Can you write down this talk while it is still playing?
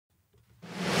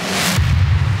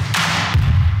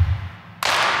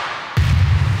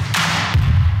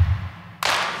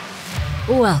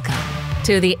Welcome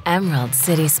to the Emerald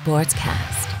City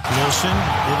Sportscast. Wilson,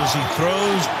 as he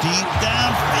throws deep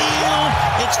downfield.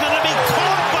 It's going to be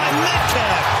caught by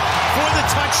Metcalf for the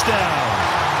touchdown.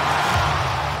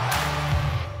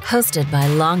 Hosted by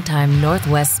longtime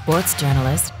Northwest sports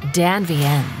journalist Dan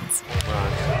Viennes.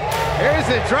 Here's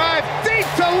a drive deep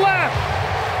to left.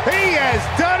 He has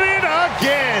done it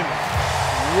again.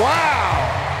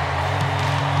 Wow.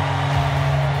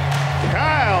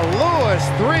 Kyle Lewis,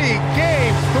 3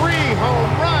 games, 3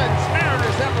 home runs.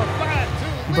 Mariners have a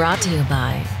 5-2 lead. Brought to you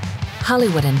by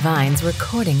Hollywood and Vine's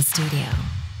Recording Studio.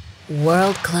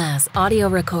 World-class audio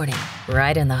recording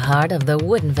right in the heart of the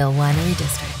Woodinville Winery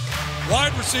District.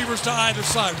 Wide receivers to either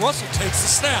side. Russell takes the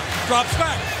snap, drops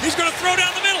back. He's going to throw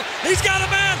down the middle. He's got a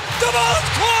man. The ball is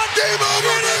caught. Game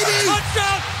over, baby.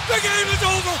 Touchdown. The game is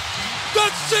over.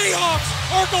 The Seahawks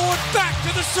are going back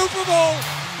to the Super Bowl.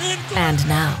 And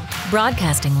now,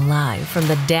 broadcasting live from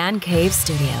the Dan Cave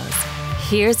Studios,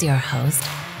 here's your host,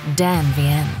 Dan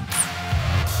Viennes.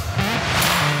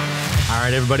 All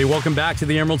right, everybody, welcome back to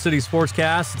the Emerald City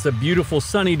Sportscast. It's a beautiful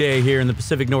sunny day here in the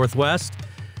Pacific Northwest,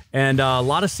 and a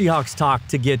lot of Seahawks talk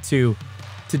to get to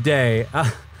today.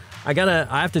 I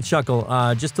have to chuckle,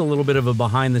 just a little bit of a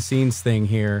behind-the-scenes thing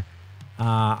here.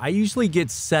 I usually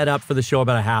get set up for the show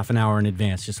about a half an hour in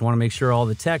advance. Just want to make sure all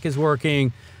the tech is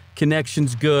working,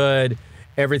 connection's good,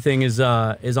 everything is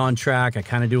on track. I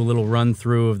kind of do a little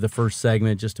run-through of the first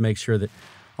segment just to make sure that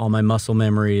all my muscle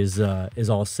memory is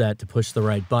all set to push the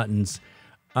right buttons.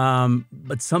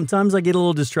 But sometimes I get a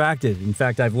little distracted. In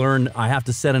fact, I've learned I have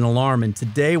to set an alarm. And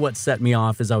today, what set me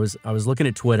off is I was looking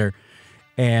at Twitter,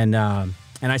 and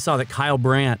I saw that Kyle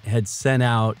Brandt had sent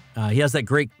out. He has that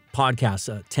great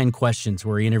podcast, 10 Questions,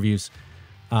 where he interviews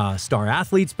star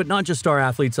athletes, but not just star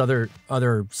athletes, other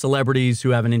celebrities who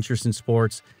have an interest in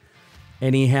sports.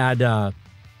 And he had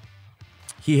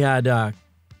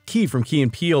Key from Key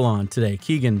and Peele on today,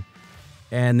 Keegan,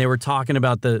 and they were talking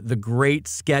about the great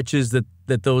sketches that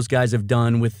those guys have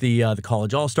done with the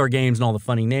college all-star games and all the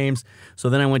funny names. So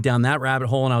then I went down that rabbit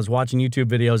hole and I was watching YouTube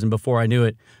videos, and before I knew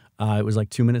it, it was like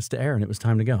 2 minutes to air and it was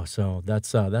time to go. So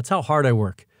that's how hard I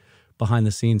work behind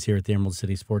the scenes here at the Emerald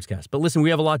City Sportscast. But listen,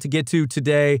 we have a lot to get to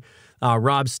today.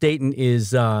 Rob Staton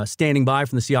is standing by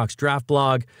from the Seahawks draft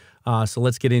blog. So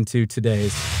let's get into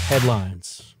today's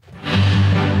headlines.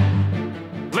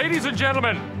 Ladies and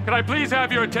gentlemen, can I please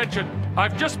have your attention?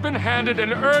 I've just been handed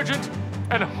an urgent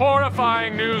and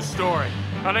horrifying news story,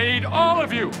 and I need all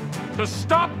of you to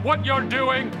stop what you're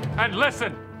doing and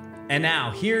listen. And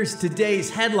now, here's today's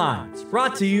headlines,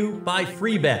 brought to you by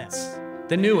FreeBets,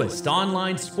 the newest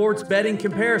online sports betting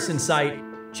comparison site.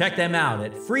 Check them out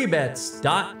at freebets.us.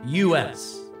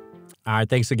 All right,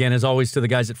 thanks again, as always, to the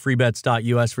guys at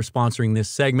freebets.us for sponsoring this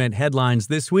segment. Headlines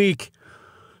this week.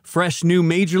 Fresh new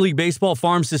Major League Baseball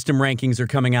farm system rankings are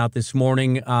coming out this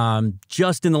morning.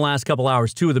 Just in the last couple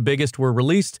hours, 2 of the biggest were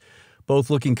released, both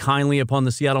looking kindly upon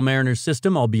the Seattle Mariners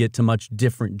system, albeit to much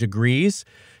different degrees.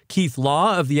 Keith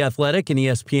Law of The Athletic and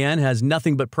ESPN has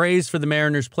nothing but praise for the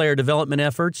Mariners' player development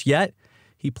efforts, yet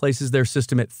he places their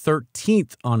system at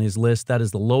 13th on his list. That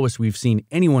is the lowest we've seen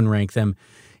anyone rank them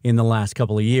in the last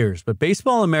couple of years. But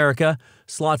Baseball America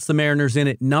slots the Mariners in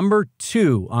at number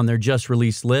 2 on their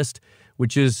just-released list,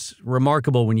 which is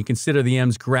remarkable when you consider the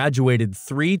M's graduated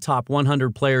 3 top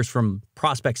 100 players from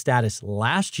prospect status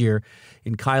last year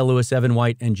in Kyle Lewis, Evan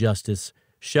White, and Justice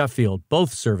Sheffield.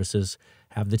 Both services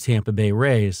have the Tampa Bay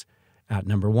Rays at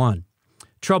number 1.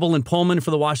 Trouble in Pullman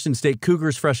for the Washington State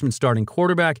Cougars freshman starting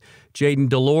quarterback. Jaden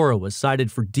DeLora was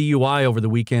cited for DUI over the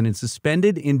weekend and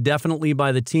suspended indefinitely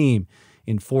by the team.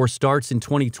 In 4 starts in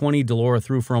 2020, DeLora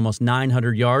threw for almost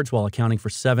 900 yards while accounting for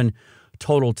 7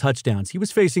 total touchdowns. He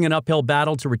was facing an uphill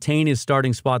battle to retain his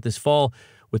starting spot this fall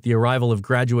with the arrival of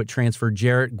graduate transfer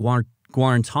Jarrett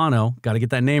Guarantano. Got to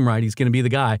get that name right. He's going to be the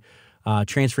guy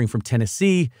transferring from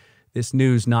Tennessee. This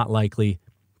news not likely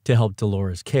to help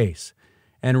DeLora's case.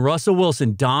 And Russell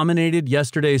Wilson dominated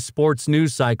yesterday's sports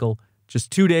news cycle.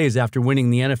 Just 2 days after winning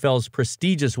the NFL's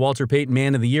prestigious Walter Payton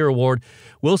Man of the Year award,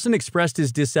 Wilson expressed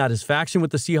his dissatisfaction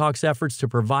with the Seahawks' efforts to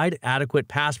provide adequate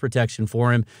pass protection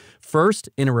for him. First,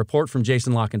 in a report from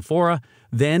Jason La Canfora,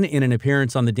 then in an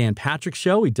appearance on the Dan Patrick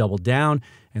Show, he doubled down,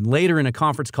 and later in a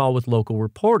conference call with local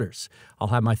reporters. I'll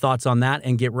have my thoughts on that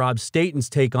and get Rob Staton's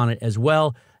take on it, as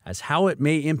well as how it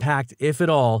may impact, if at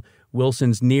all,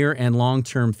 Wilson's near and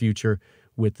long-term future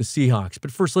with the Seahawks.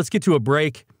 But first, let's get to a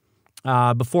break.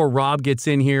 Before Rob gets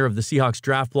in here of the Seahawks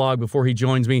draft blog, before he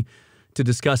joins me to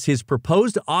discuss his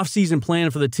proposed offseason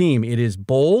plan for the team. It is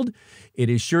bold. It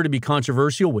is sure to be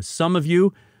controversial with some of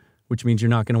you, which means you're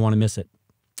not going to want to miss it.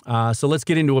 So let's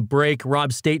get into a break.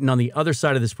 Rob Staton on the other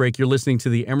side of this break. You're listening to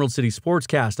the Emerald City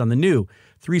Sportscast on the new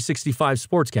 365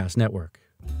 Sportscast Network.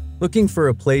 Looking for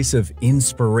a place of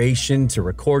inspiration to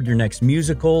record your next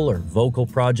musical or vocal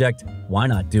project? Why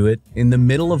not do it in the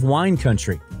middle of wine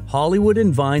country? Hollywood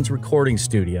and Vines Recording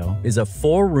Studio is a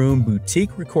 4-room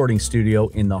boutique recording studio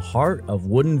in the heart of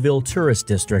Woodinville Tourist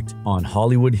District on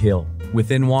Hollywood Hill.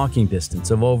 Within walking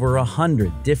distance of over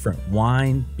 100 different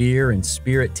wine, beer, and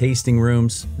spirit tasting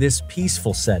rooms, this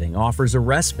peaceful setting offers a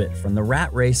respite from the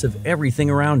rat race of everything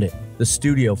around it. The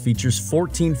studio features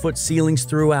 14-foot ceilings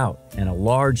throughout and a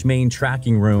large main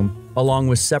tracking room, along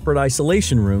with separate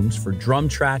isolation rooms for drum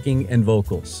tracking and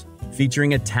vocals.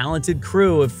 Featuring a talented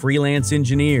crew of freelance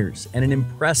engineers and an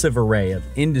impressive array of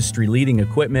industry-leading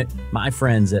equipment, my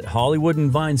friends at Hollywood and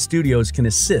Vine Studios can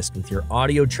assist with your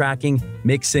audio tracking,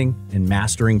 mixing, and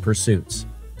mastering pursuits.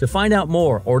 To find out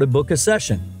more or to book a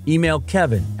session, email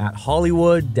Kevin at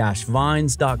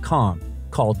hollywood-vines.com,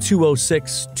 call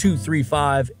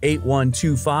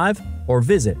 206-235-8125, or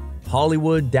visit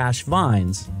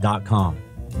hollywood-vines.com.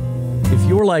 If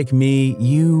you're like me,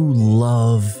 you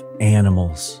love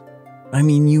animals. I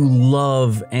mean, you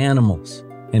love animals.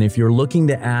 And if you're looking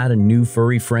to add a new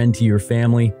furry friend to your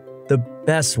family, the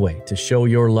best way to show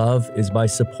your love is by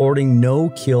supporting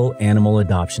no-kill animal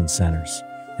adoption centers.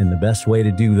 And the best way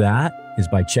to do that is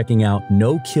by checking out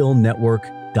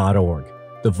nokillnetwork.org.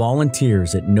 The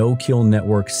volunteers at No Kill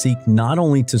Network seek not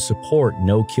only to support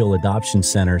no-kill adoption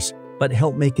centers, but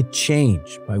help make a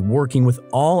change by working with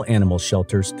all animal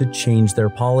shelters to change their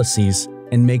policies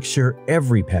and make sure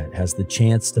every pet has the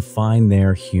chance to find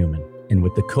their human. And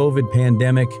with the COVID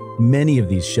pandemic, many of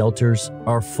these shelters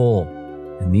are full,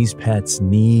 and these pets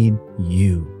need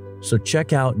you. So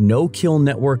check out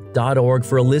nokillnetwork.org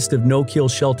for a list of no-kill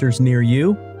shelters near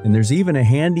you, and there's even a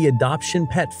handy adoption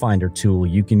pet finder tool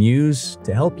you can use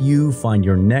to help you find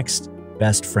your next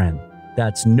best friend.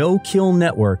 That's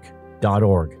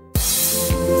nokillnetwork.org.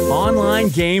 Online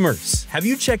gamers, have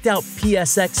you checked out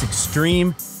PSX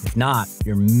Extreme? If not,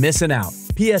 you're missing out.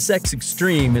 PSX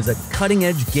Extreme is a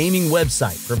cutting-edge gaming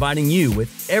website providing you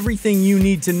with everything you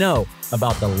need to know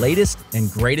about the latest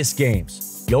and greatest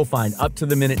games. You'll find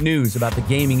up-to-the-minute news about the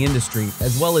gaming industry,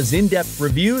 as well as in-depth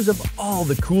reviews of all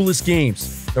the coolest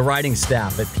games. The writing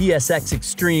staff at PSX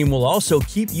Extreme will also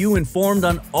keep you informed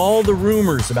on all the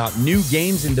rumors about new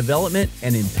games in development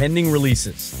and impending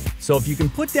releases. So if you can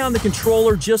put down the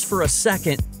controller just for a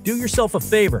second, do yourself a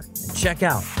favor and check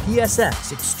out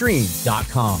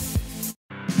psxextreme.com.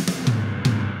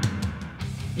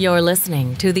 You're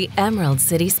listening to the Emerald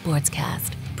City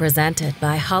Sportscast, presented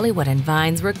by Hollywood and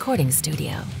Vines Recording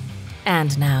Studio.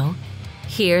 And now,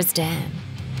 here's Dan.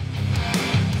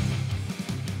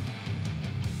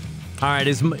 All right,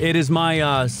 it is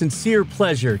my sincere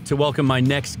pleasure to welcome my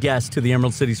next guest to the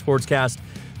Emerald City Sportscast,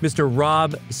 Mr.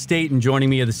 Rob Staton, joining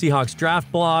me of the Seahawks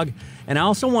Draft Blog. And I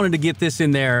also wanted to get this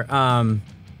in there.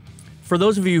 For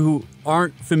those of you who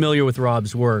aren't familiar with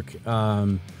Rob's work,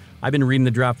 I've been reading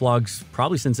the draft blogs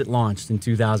probably since it launched in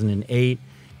 2008.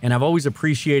 And I've always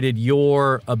appreciated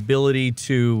your ability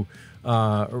to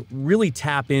really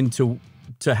tap into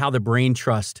how the brain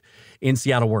trust in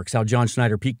Seattle works, how John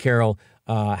Schneider, Pete Carroll,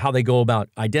 how they go about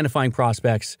identifying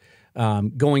prospects,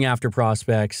 going after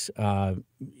prospects.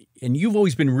 And you've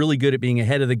always been really good at being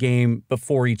ahead of the game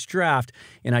before each draft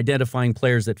and identifying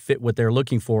players that fit what they're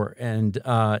looking for. And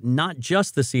not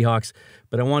just the Seahawks,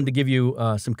 but I wanted to give you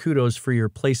some kudos for your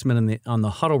placement on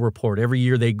the Huddle Report. Every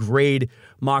year they grade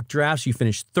mock drafts. You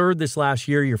finished third this last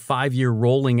year. Your 5-year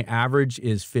rolling average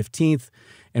is 15th.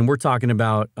 And we're talking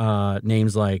about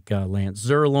names like Lance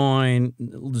Zerline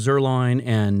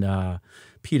and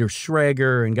Peter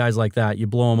Schrager and guys like that. You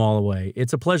blow them all away.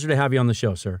 It's a pleasure to have you on the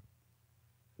show, sir.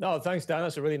 No, thanks, Dan.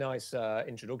 That's a really nice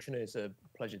introduction. It's a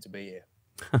pleasure to be here.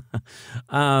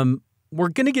 We're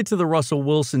going to get to the Russell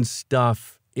Wilson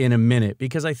stuff in a minute,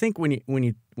 because I think when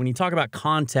you talk about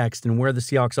context and where the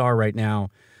Seahawks are right now,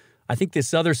 I think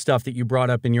this other stuff that you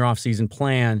brought up in your offseason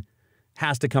plan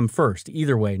has to come first,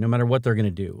 either way, no matter what they're going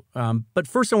to do. But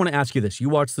first, I want to ask you this. You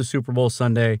watched the Super Bowl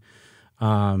Sunday.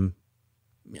 I'm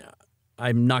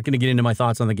not going to get into my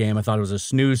thoughts on the game. I thought it was a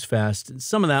snooze fest.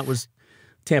 Some of that was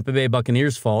Tampa Bay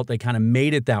Buccaneers' fault. They kind of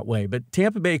made it that way. But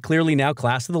Tampa Bay clearly now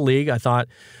class of the league. I thought,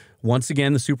 once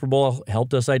again, the Super Bowl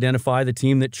helped us identify the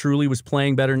team that truly was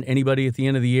playing better than anybody at the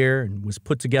end of the year and was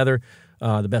put together,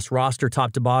 the best roster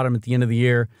top to bottom at the end of the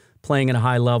year, playing at a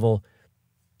high level.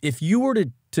 If you were to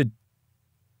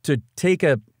take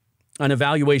an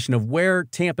evaluation of where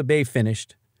Tampa Bay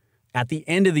finished at the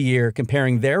end of the year,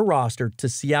 comparing their roster to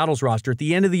Seattle's roster at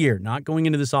the end of the year, not going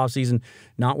into this offseason,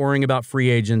 not worrying about free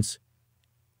agents,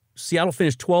 Seattle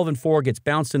finished 12-4, gets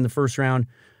bounced in the first round.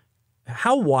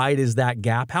 How wide is that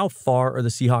gap? How far are the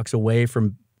Seahawks away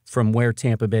from where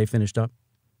Tampa Bay finished up?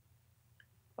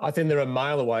 I think they're a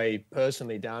mile away,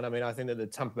 personally, Dan. I mean, I think that the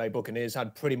Tampa Bay Buccaneers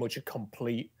had pretty much a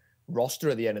complete roster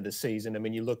at the end of the season. I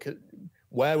mean, you look at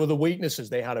where were the weaknesses.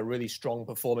 They had a really strong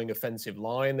performing offensive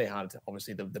line. They had,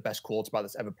 obviously, the best quarterback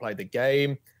that's ever played the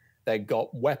game. They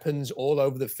got weapons all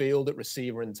over the field at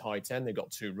receiver and tight end. They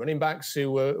got 2 running backs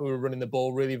who were running the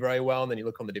ball really very well. And then you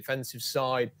look on the defensive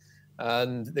side,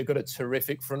 and they've got a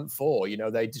terrific front four. You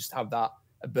know, they just have that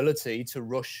ability to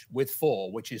rush with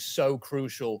 4, which is so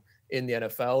crucial in the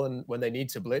NFL. And when they need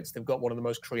to blitz, they've got one of the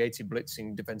most creative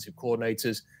blitzing defensive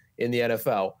coordinators in the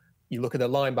NFL. You look at the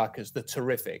linebackers, they're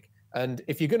terrific. And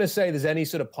if you're going to say there's any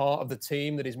sort of part of the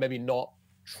team that is maybe not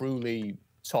truly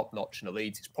top-notch and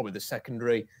elite, it's probably the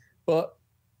secondary. But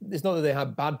it's not that they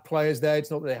have bad players there. It's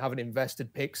not that they haven't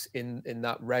invested picks in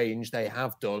that range. They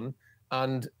have done.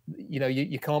 And, you know,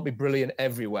 you can't be brilliant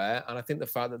everywhere. And I think the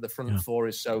fact that the front 4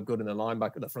 is so good and the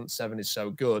linebacker, the front 7 is so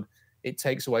good, it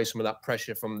takes away some of that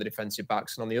pressure from the defensive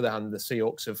backs. And on the other hand, the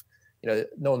Seahawks have, you know,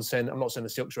 I'm not saying the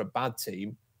Seahawks are a bad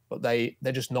team, but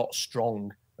they're just not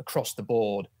strong across the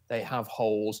board. They have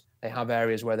holes. They have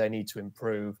areas where they need to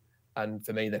improve. And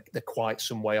for me, they're quite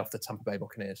some way off the Tampa Bay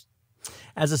Buccaneers.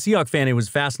 As a Seahawk fan, it was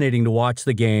fascinating to watch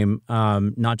the game,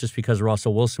 not just because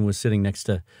Russell Wilson was sitting next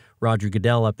to Roger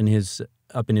Goodell up in his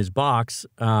box,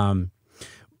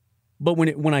 but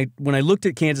when I looked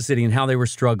at Kansas City and how they were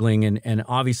struggling and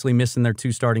obviously missing their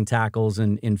 2 starting tackles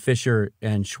in Fisher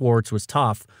and Schwartz was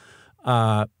tough,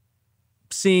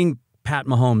 seeing Pat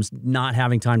Mahomes not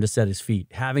having time to set his feet,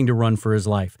 having to run for his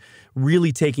life,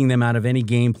 really taking them out of any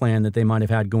game plan that they might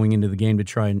have had going into the game to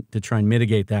try and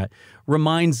mitigate that,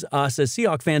 reminds us as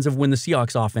Seahawks fans of when the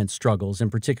Seahawks offense struggles,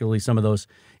 and particularly some of those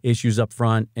issues up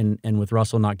front and with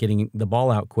Russell not getting the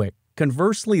ball out quick.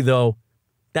 Conversely, though,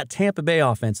 that Tampa Bay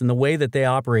offense and the way that they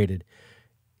operated,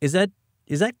 is that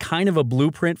kind of a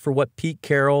blueprint for what Pete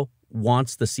Carroll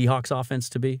wants the Seahawks offense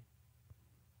to be?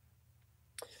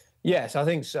 Yes, I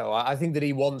think so. I think that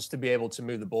he wants to be able to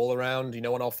move the ball around, you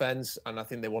know, on offense, and I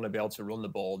think they want to be able to run the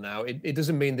ball. Now, it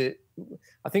doesn't mean that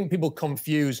 – I think people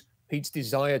confuse Pete's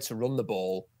desire to run the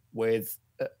ball with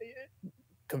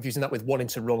confusing that with wanting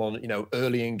to run on, you know,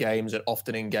 early in games and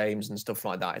often in games and stuff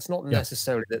like that. It's not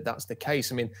necessarily that that's the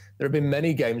case. I mean, there have been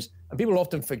many games, and people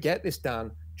often forget this,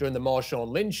 Dan, during the Marshawn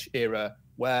Lynch era,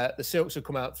 where the Seahawks have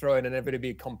come out throwing and everybody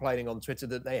be complaining on Twitter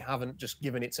that they haven't just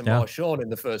given it to Marshawn in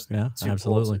the first 2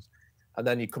 quarters. And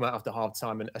then you come out after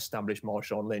halftime and establish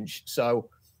Marshawn Lynch. So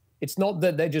it's not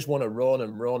that they just want to run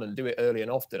and do it early and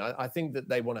often. I think that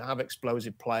they want to have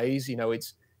explosive plays. You know,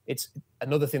 it's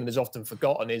another thing that is often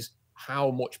forgotten is how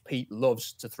much Pete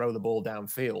loves to throw the ball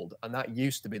downfield. And that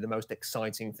used to be the most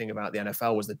exciting thing about the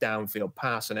NFL was the downfield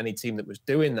pass. And any team that was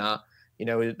doing that, you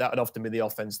know, that would often be the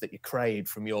offense that you craved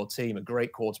from your team. A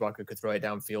great quarterback who could throw it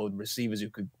downfield, receivers who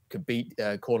could beat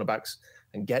cornerbacks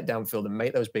and get downfield and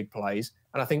make those big plays.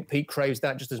 And I think Pete craves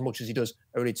that just as much as he does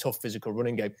a really tough physical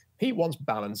running game. Pete wants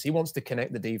balance. He wants to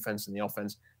connect the defense and the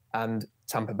offense. And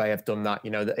Tampa Bay have done that.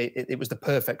 You know, it was the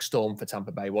perfect storm for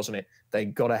Tampa Bay, wasn't it? They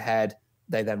got ahead.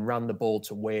 They then ran the ball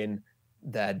to win.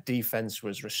 Their defense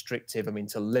was restrictive. I mean,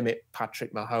 to limit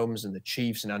Patrick Mahomes and the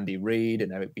Chiefs and Andy Reid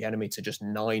and Eric Bieniemy to just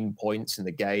 9 points in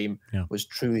the game was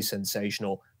truly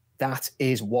sensational. That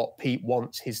is what Pete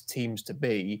wants his teams to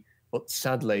be. But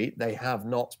sadly, they have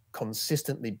not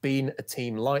consistently been a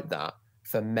team like that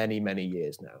for many, many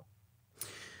years now.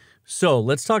 So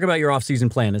let's talk about your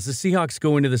offseason plan. As the Seahawks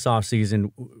go into this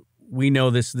offseason, we know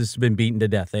this has been beaten to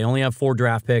death. They only have 4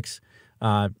 draft picks,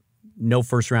 no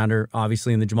first-rounder,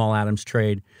 obviously, in the Jamal Adams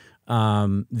trade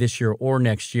this year or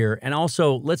next year. And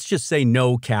also, let's just say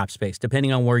no cap space.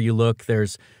 Depending on where you look,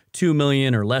 there's $2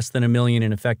 million or less than $1 million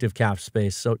in effective cap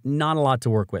space, so not a lot to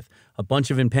work with. A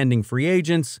bunch of impending free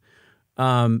agents.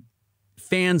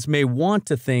 Fans may want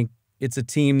to think it's a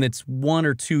team that's 1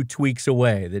 or 2 tweaks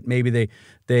away, that maybe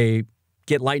they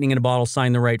get lightning in a bottle,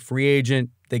 sign the right free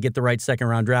agent, they get the right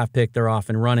second-round draft pick, they're off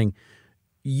and running.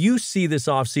 You see this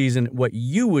offseason, what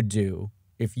you would do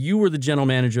if you were the general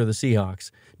manager of the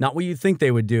Seahawks, not what you think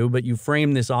they would do, but you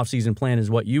frame this offseason plan as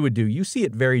what you would do. You see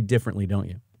it very differently, don't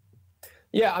you?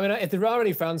 Yeah, I mean, if there are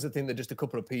any fans that think they're just a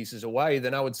couple of pieces away,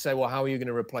 then I would say, well, how are you going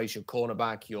to replace your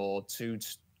cornerback, your 2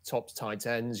 top tight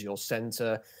ends, your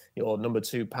center, your number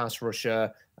 2 pass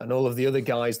rusher, and all of the other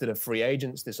guys that are free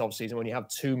agents this offseason when you have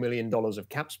 $2 million of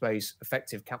cap space,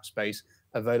 effective cap space,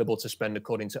 available to spend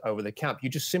according to over the cap? You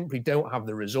just simply don't have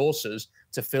the resources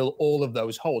to fill all of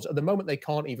those holes. At the moment, they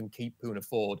can't even keep Poona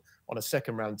Ford on a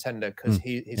second-round tender because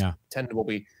his tender will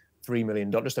be $3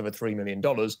 million, just over $3 million,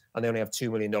 and they only have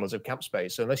 $2 million of cap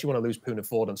space. So unless you want to lose Poona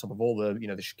Ford on top of all the,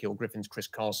 the Shaquille Griffins, Chris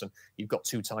Carson, you've got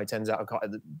 2 tight ends out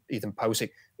of Ethan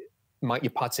Posick, Mike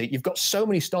Yapati, you've got so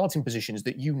many starting positions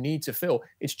that you need to fill.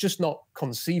 It's just not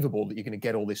conceivable that you're going to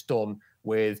get all this done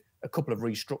with a couple of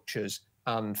restructures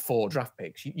and 4 draft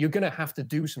picks. You're going to have to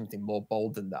do something more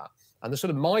bold than that. And the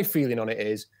sort of my feeling on it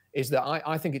is that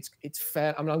I think it's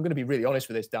fair. I mean, I'm going to be really honest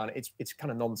with this, Dan. It's kind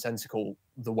of nonsensical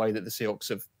the way that the Seahawks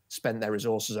have spent their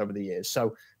resources over the years.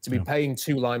 So to be paying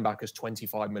 2 linebackers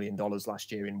 $25 million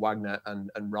last year in Wagner and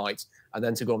Wright, and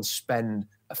then to go and spend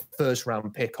a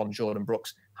first-round pick on Jordan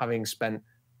Brooks, having spent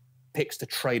picks to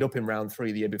trade up in round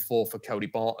 3 the year before for Cody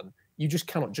Barton, you just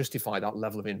cannot justify that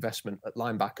level of investment at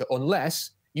linebacker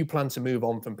unless you plan to move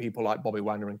on from people like Bobby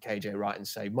Wagner and KJ Wright and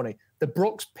save money. The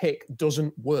Brooks pick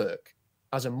doesn't work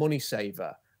as a money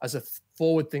saver, as a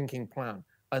forward-thinking plan,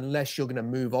 unless you're going to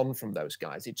move on from those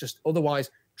guys. It just, otherwise,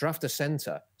 draft a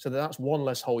center, so that's one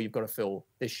less hole you've got to fill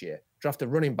this year. Draft a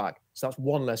running back, so that's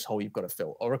one less hole you've got to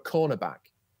fill, or a cornerback.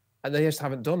 And they just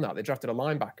haven't done that. They drafted a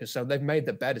linebacker, so they've made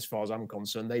the bed as far as I'm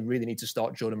concerned. They really need to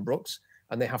start Jordan Brooks,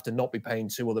 and they have to not be paying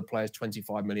 2 other players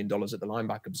 $25 million at the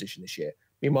linebacker position this year.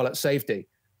 Meanwhile, at safety,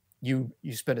 you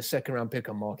spend a 2nd-round pick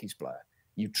on Marquise Blair.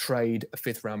 You trade a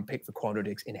 5th-round pick for Quandre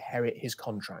Diggs, inherit his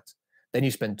contract. Then you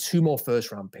spend 2 more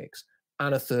 1st-round picks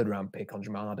and a 3rd-round pick on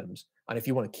Jamal Adams. And if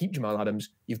you want to keep Jamal Adams,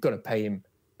 you've got to pay him,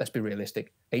 let's be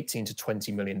realistic, $18 to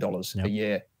 $20 million a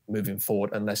year moving forward,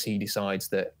 unless he decides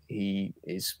that he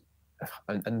is...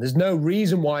 And there's no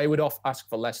reason why he would ask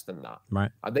for less than that. Right.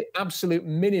 The absolute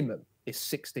minimum is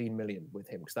 $16 million with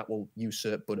him, because that will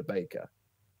usurp Buda Baker.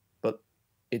 But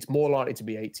it's more likely to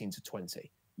be 18 to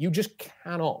 20. You just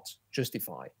cannot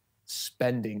justify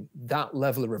spending that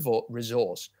level of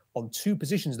resource on 2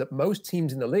 positions that most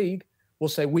teams in the league will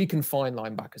say we can find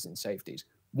linebackers and safeties.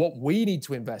 What we need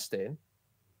to invest in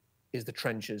is the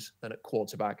trenches and at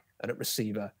quarterback and at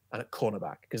receiver and at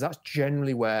cornerback, because that's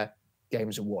generally where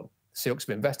games are won. The Seahawks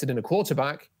have invested in a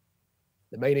quarterback.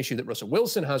 The main issue that Russell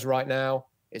Wilson has right now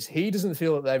is he doesn't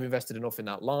feel that they've invested enough in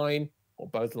that line or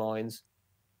both lines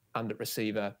and at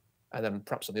receiver, and then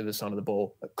perhaps on the other side of the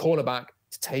ball at cornerback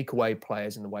to take away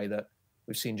players in the way that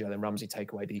we've seen Jalen Ramsey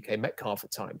take away DK Metcalf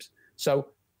at times. So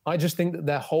I just think that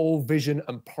their whole vision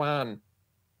and plan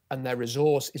and their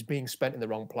resource is being spent in the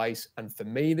wrong place. And for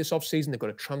me, this offseason, they've got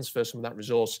to transfer some of that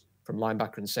resource from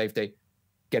linebacker and safety,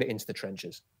 get it into the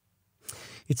trenches.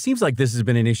 It seems like this has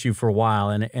been an issue for a while,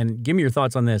 and give me your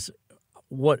thoughts on this.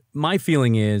 What my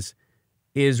feeling is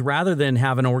rather than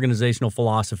have an organizational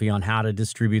philosophy on how to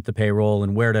distribute the payroll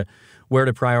and where to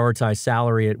prioritize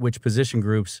salary at which position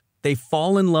groups, they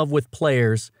fall in love with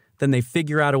players, then they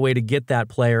figure out a way to get that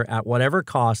player at whatever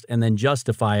cost and then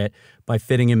justify it by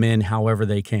fitting him in however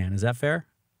they can. Is that fair?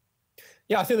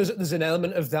 Yeah, I think there's an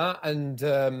element of that,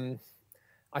 and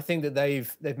I think that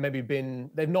they've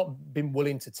not been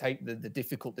willing to take the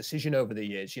difficult decision over the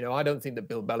years. I don't think that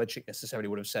Bill Belichick necessarily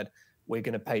would have said, we're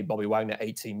going to pay Bobby Wagner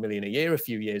 $18 million a year a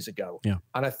few years ago. Yeah.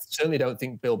 And I certainly don't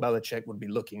think Bill Belichick would be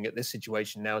looking at this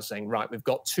situation now saying, right, we've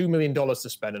got $2 million to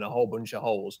spend in a whole bunch of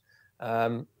holes.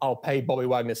 I'll pay Bobby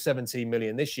Wagner $17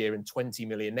 million this year and $20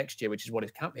 million next year, which is what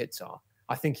his cap hits are.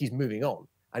 I think he's moving on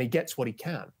and he gets what he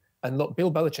can. And look,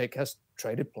 Bill Belichick has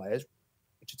traded players.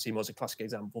 Richard Seymour's a classic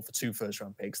example for 2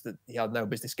 first-round picks that he had no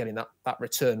business getting that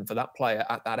return for that player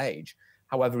at that age.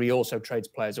 However, he also trades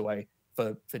players away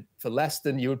for less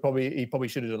than he probably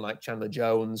should have done, like Chandler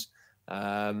Jones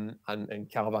and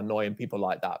Cal Van Noy and people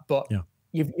like that. But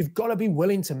you've got to be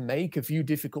willing to make a few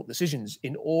difficult decisions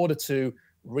in order to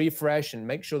refresh and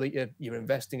make sure that you're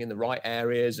investing in the right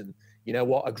areas. And you know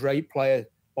what, a great player,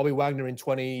 Bobby Wagner in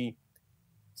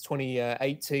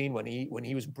 2018 when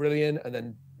he was brilliant and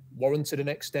then warranted an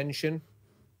extension.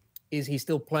 Is he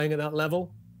still playing at that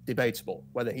level? Debatable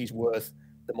whether he's worth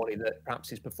the money that perhaps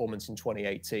his performance in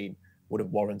 2018 would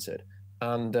have warranted.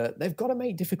 And they've got to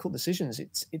make difficult decisions.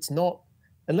 It's not,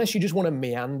 unless you just want to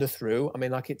meander through. I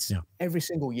mean, like every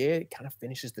single year, it kind of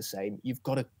finishes the same. You've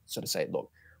got to sort of say, look,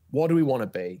 what do we want to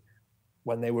be?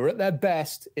 When they were at their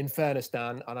best, in fairness,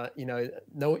 Dan, and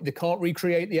no, they can't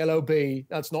recreate the LOB.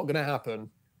 That's not going to happen.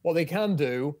 What they can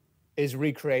do is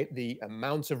recreate the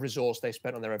amount of resource they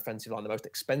spent on their offensive line, the most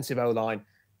expensive O-line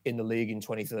in the league in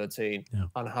 2013,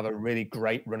 and have a really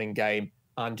great running game.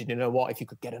 And you know what? If you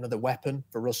could get another weapon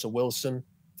for Russell Wilson,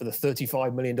 for the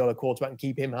 $35 million quarterback and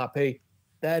keep him happy,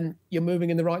 then you're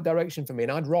moving in the right direction for me.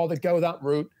 And I'd rather go that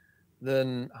route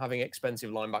than having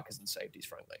expensive linebackers and safeties,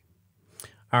 frankly.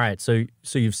 All right, so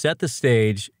you've set the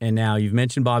stage, and now you've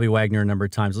mentioned Bobby Wagner a number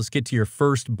of times. Let's get to your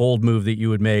first bold move that you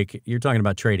would make. You're talking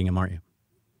about trading him, aren't you?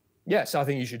 Yes, I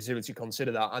think you should seriously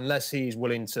consider that. Unless he's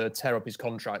willing to tear up his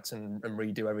contract and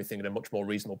redo everything at a much more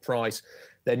reasonable price,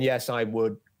 then yes, I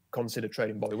would consider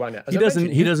trading Bobby Wagner.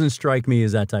 He doesn't strike me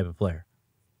as that type of player.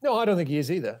 No, I don't think he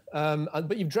is either.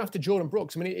 But you've drafted Jordan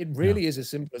Brooks. I mean, it really is as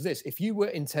simple as this. If you were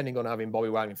intending on having Bobby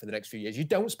Wagner for the next few years, you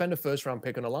don't spend a first-round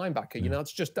pick on a linebacker. You know,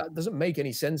 that doesn't make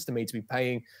any sense to me to be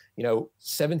paying,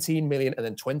 17 million and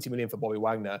then 20 million for Bobby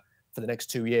Wagner for the next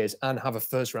 2 years and have a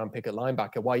first-round pick at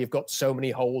linebacker while you've got so many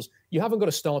holes. You haven't got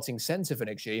a starting center for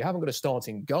next year. You haven't got a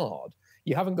starting guard.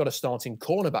 You haven't got a starting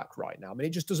cornerback right now. I mean,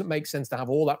 it just doesn't make sense to have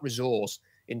all that resource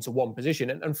into one position.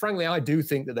 And frankly, I do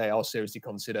think that they are seriously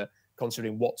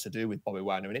considering what to do with Bobby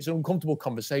Wagner. And it's an uncomfortable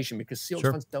conversation because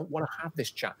Seahawks fans don't want to have this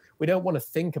chat. We don't want to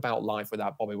think about life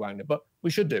without Bobby Wagner, but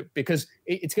we should do because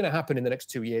it's going to happen in the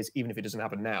next 2 years, even if it doesn't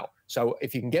happen now. So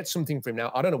if you can get something for him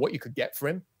now, I don't know what you could get for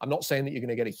him. I'm not saying that you're going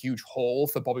to get a huge haul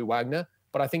for Bobby Wagner,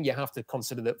 but I think you have to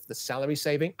consider that the salary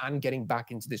saving and getting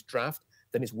back into this draft,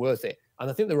 then it's worth it. And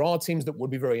I think there are teams that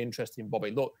would be very interested in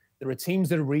Bobby. Look, there are teams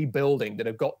that are rebuilding,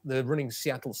 they're running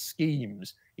Seattle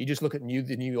schemes. You just look at the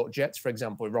New York Jets, for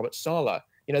example, with Robert Saleh.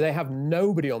 They have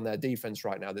nobody on their defense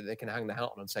right now that they can hang the hat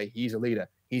on and say, he's a leader.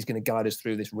 He's going to guide us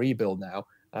through this rebuild now.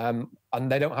 And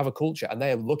they don't have a culture, and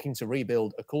they are looking to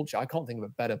rebuild a culture. I can't think of a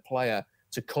better player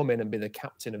to come in and be the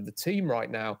captain of the team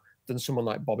right now than someone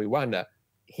like Bobby Wagner.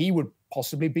 He would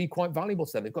possibly be quite valuable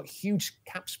to them. They've got huge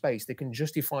cap space. They can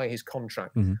justify his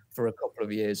contract for a couple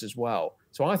of years as well.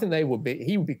 So I think he would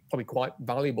be probably quite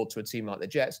valuable to a team like the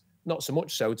Jets. Not so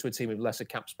much so to a team with lesser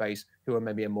cap space who are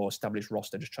maybe a more established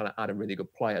roster, just trying to add a really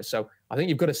good player. So I think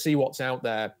you've got to see what's out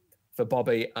there for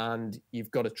Bobby, and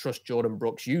you've got to trust Jordan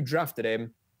Brooks. You drafted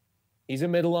him. He's a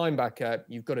middle linebacker.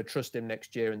 You've got to trust him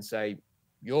next year and say,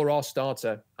 you're our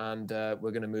starter, and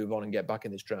we're going to move on and get back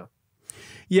in this draft.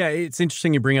 Yeah, it's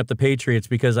interesting you bring up the Patriots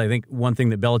because I think one thing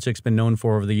that Belichick's been known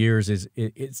for over the years is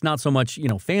it's not so much,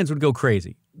 fans would go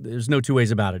crazy. There's no two ways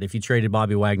about it. If you traded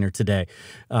Bobby Wagner today,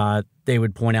 they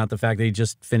would point out the fact that he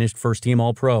just finished first-team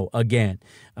All-Pro again.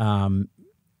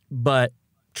 But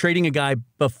trading a guy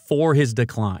before his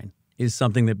decline is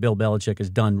something that Bill Belichick has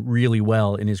done really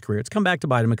well in his career. It's come back to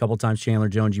bite him a couple of times. Chandler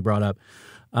Jones you brought up.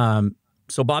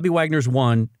 So Bobby Wagner's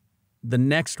one. The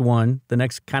next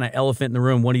kind of elephant in the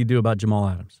room, what do you do about Jamal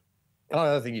Adams? I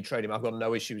don't think you trade him. I've got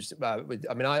no issues with.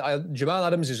 I mean, Jamal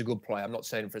Adams is a good player. I'm not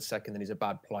saying for a second that he's a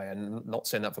bad player, and I'm not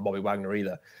saying that for Bobby Wagner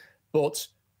either. But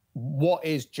what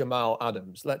is Jamal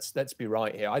Adams? Let's be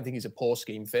right here. I think he's a poor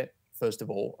scheme fit, first of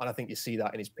all, and I think you see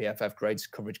that in his PFF grades.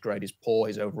 Coverage grade is poor.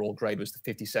 His overall grade was the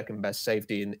 52nd best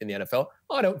safety in the NFL.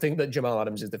 I don't think that Jamal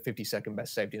Adams is the 52nd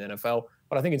best safety in the NFL,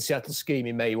 but I think in Seattle's scheme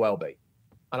he may well be.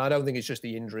 And I don't think it's just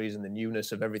the injuries and the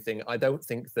newness of everything. I don't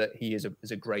think that he is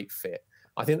a great fit.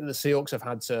 I think that the Seahawks have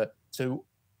had to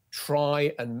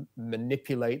try and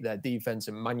manipulate their defense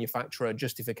and manufacture a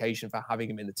justification for having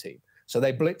him in the team. So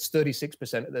they blitzed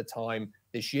 36% of their time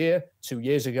this year. 2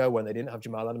 years ago, when they didn't have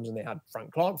Jamal Adams and they had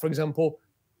Frank Clark, for example,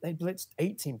 they blitzed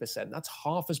 18%. That's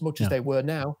half as much as they were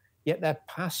now. Yet their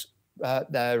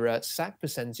sack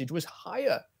percentage was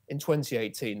higher in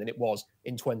 2018 than it was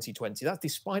in 2020. That's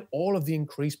despite all of the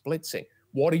increased blitzing.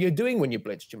 What are you doing when you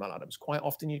blitz Jamal Adams? Quite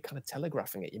often you're kind of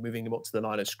telegraphing it. You're moving him up to the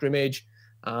line of scrimmage,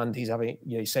 and he's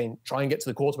saying, try and get to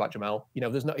the quarterback, Jamal.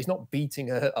 He's not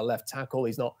beating a left tackle.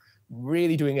 He's not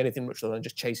really doing anything much other than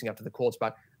just chasing after the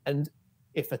quarterback. And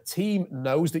if a team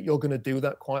knows that you're going to do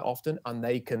that quite often, and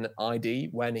they can ID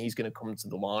when he's going to come to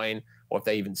the line, or if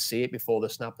they even see it before the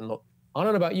snap and look, I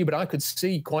don't know about you, but I could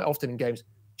see quite often in games,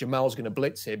 Jamal's going to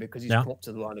blitz here because he's come up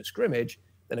to the line of scrimmage.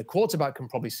 Then a quarterback can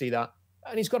probably see that,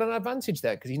 and he's got an advantage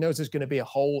there because he knows there's going to be a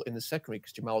hole in the secondary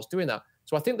because Jamal's doing that.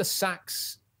 So I think the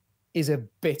sacks is a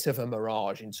bit of a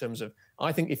mirage in terms of,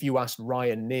 I think if you asked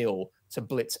Ryan Neal to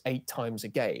blitz 8 times a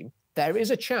game, there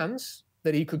is a chance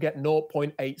that he could get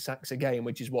 0.8 sacks a game,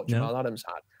 which is what Jamal Adams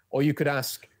had. Or you could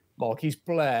ask Marquise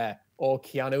Blair or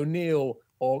Keanu Neal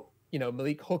or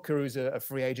Malik Hooker, who's a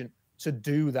free agent, to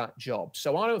do that job.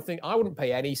 So I wouldn't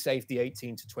pay any safety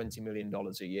 $18 to $20 million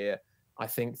a year. I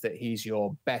think that he's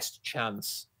your best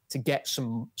chance to get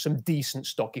some decent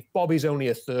stock. If Bobby's only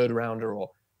a third rounder or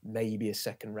maybe a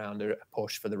second rounder, a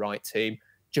push for the right team,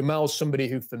 Jamal's somebody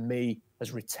who, for me,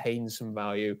 has retained some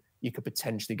value. You could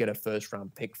potentially get a first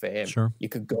round pick for him. Sure. You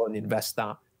could go and invest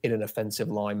that in an offensive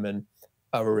lineman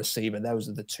or a receiver. Those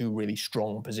are the two really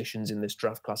strong positions in this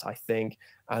draft class, I think.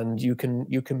 And you can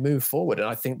move forward. And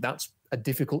I think that's a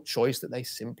difficult choice that they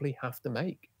simply have to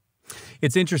make.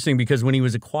 It's interesting because when he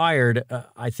was acquired,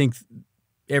 I think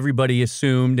everybody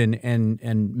assumed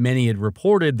and many had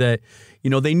reported that,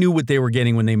 they knew what they were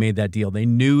getting when they made that deal. They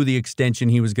knew the extension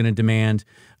he was going to demand,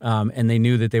 and they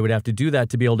knew that they would have to do that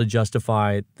to be able to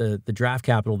justify the draft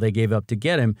capital they gave up to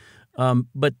get him.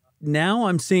 But now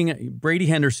I'm seeing Brady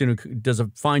Henderson, who does a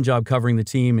fine job covering the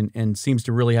team and seems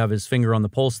to really have his finger on the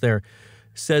pulse there,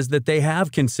 says that they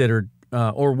have considered,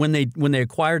 or when they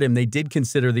acquired him, they did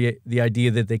consider the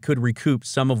idea that they could recoup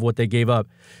some of what they gave up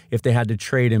if they had to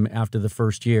trade him after the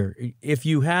first year. If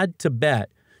you had to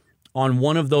bet on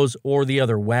one of those or the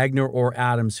other, Wagner or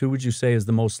Adams, who would you say is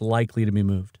the most likely to be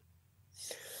moved?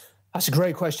 That's a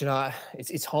great question.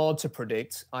 It's hard to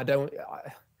predict.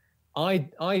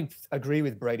 I agree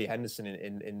with Brady Henderson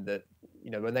in that,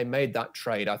 when they made that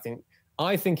trade, I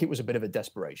think it was a bit of a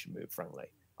desperation move, frankly.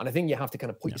 And I think you have to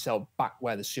kind of put yourself back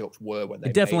where the Seahawks were when they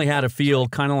It definitely had a feel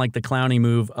kind of like the Clowney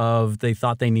move of they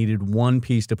thought they needed one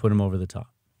piece to put him over the top.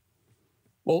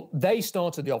 Well, they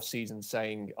started the offseason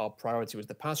saying our priority was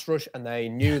the pass rush, and they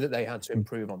knew that they had to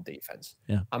improve on defense.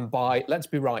 Yeah. And let's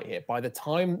be right here, by the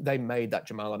time they made that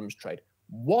Jamal Adams trade,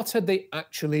 what had they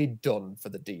actually done for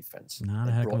the defense? Not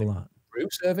a heck of a lot.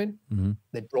 Bruce Irvin,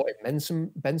 they brought in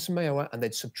Benson Mayowa, and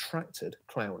they'd subtracted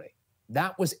Clowney.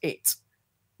 That was it.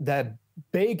 Their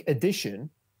big addition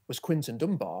was Quinton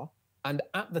Dunbar, and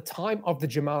at the time of the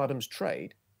Jamal Adams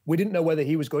trade, we didn't know whether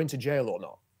he was going to jail or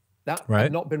not. That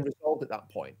had not been resolved at that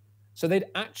point. So they'd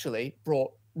actually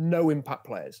brought no impact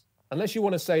players. Unless you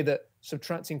want to say that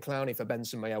subtracting Clowney for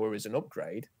Benson Mayowa is an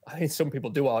upgrade. I think some people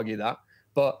do argue that,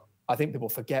 but I think people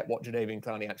forget what Jadeveon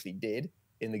Clowney actually did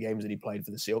in the games that he played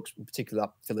for the Seahawks, in particular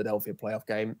that Philadelphia playoff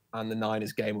game and the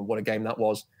Niners game, and what a game that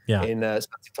was in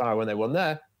Santa Clara when they won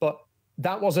there. But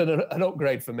that wasn't an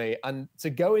upgrade for me. And to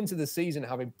go into the season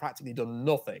having practically done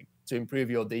nothing to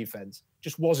improve your defense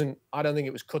just wasn't, I don't think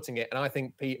it was cutting it. And I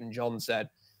think Pete and John said,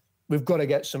 we've got to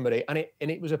get somebody. And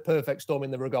it was a perfect storm in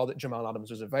the regard that Jamal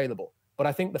Adams was available. But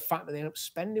I think the fact that they ended up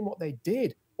spending what they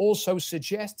did also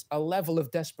suggests a level of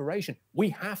desperation. We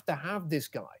have to have this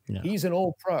guy. Yeah. He's an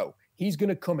all-pro. He's going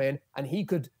to come in and he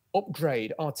could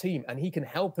upgrade our team and he can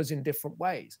help us in different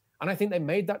ways. And I think they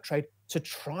made that trade to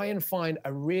try and find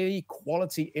a really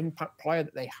quality impact player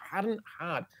that they hadn't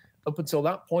had up until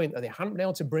that point, that they hadn't been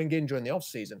able to bring in during the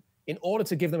offseason in order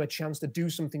to give them a chance to do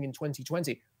something in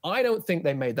 2020. I don't think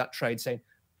they made that trade saying,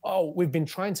 oh, we've been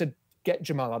trying to get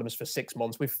Jamal Adams for 6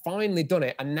 months. We've finally done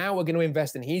it. And now we're going to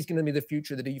invest and he's going to be the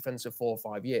future of the defense of 4 or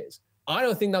 5 years. I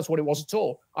don't think that's what it was at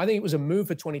all. I think it was a move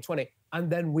for 2020. And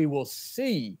then we will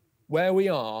see where we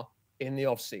are in the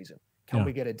offseason. Can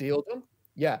we get a deal done?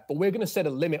 Yeah, but we're going to set a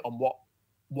limit on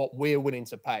what we're willing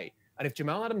to pay. And if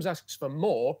Jamal Adams asks for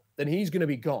more, then he's going to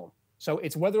be gone. So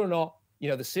it's whether or not, the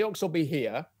Seahawks will be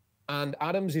here and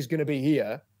Adams is going to be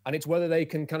here. And it's whether they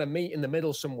can kind of meet in the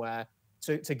middle somewhere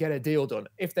to get a deal done.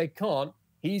 If they can't,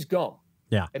 he's gone.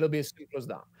 Yeah. It'll be as simple as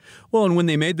that. Well, and when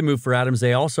they made the move for Adams,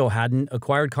 they also hadn't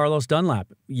acquired Carlos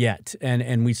Dunlap yet.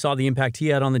 And we saw the impact he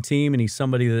had on the team, and he's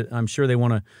somebody that I'm sure they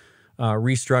want to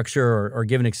restructure or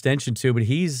give an extension to, but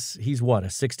he's what, a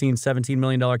 $16, $17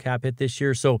 million cap hit this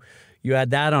year. So you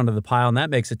add that onto the pile, and that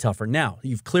makes it tougher. Now,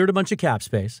 you've cleared a bunch of cap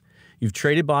space. You've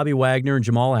traded Bobby Wagner and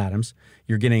Jamal Adams.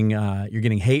 You're getting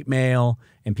hate mail,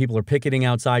 and people are picketing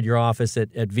outside your office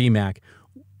at VMAC.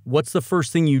 What's the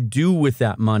first thing you do with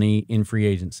that money in free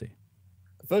agency?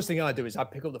 The first thing I do is I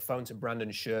pick up the phone to Brandon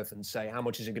Scherf and say, how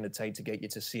much is it going to take to get you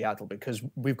to Seattle? Because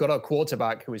we've got our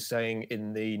quarterback who is saying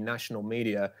in the national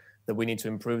media that we need to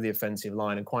improve the offensive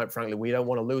line. And quite frankly, we don't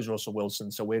want to lose Russell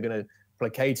Wilson. So we're going to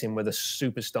placate him with a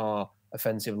superstar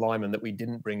offensive lineman that we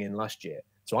didn't bring in last year.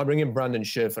 So I bring in Brandon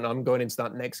Scherf, and I'm going into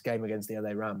that next game against the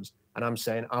LA Rams. And I'm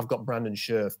saying, I've got Brandon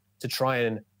Scherf to try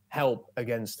and help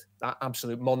against that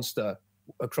absolute monster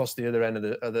across the other end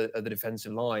of the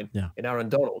defensive line in Aaron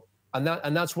Donald. And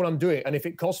that's what I'm doing. And if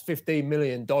it costs $15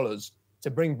 million to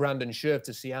bring Brandon Scherf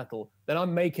to Seattle, then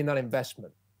I'm making that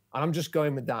investment. And I'm just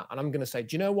going with that. And I'm going to say,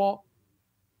 do you know what?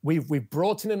 We've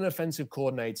brought in an offensive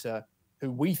coordinator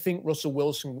who we think Russell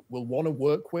Wilson will want to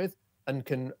work with and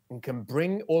can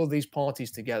bring all of these parties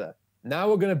together. Now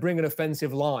we're going to bring an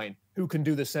offensive line who can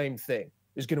do the same thing.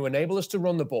 Who's going to enable us to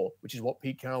run the ball, which is what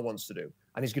Pete Carroll wants to do.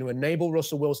 And he's going to enable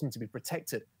Russell Wilson to be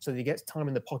protected so that he gets time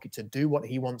in the pocket to do what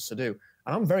he wants to do.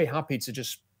 And I'm very happy to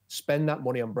just spend that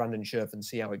money on Brandon Scherf and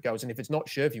see how it goes. And if it's not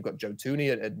Scherf, you've got Joe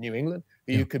Tooney at New England,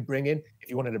 who you could bring in. If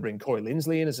you wanted to bring Corey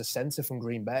Linsley in as a center from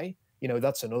Green Bay,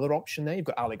 that's another option there. You've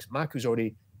got Alex Mack, who's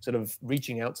already sort of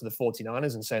reaching out to the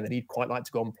 49ers and saying that he'd quite like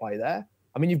to go and play there.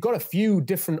 I mean, you've got a few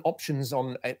different options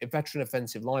on a veteran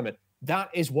offensive lineman. That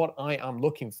is what I am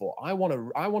looking for. I want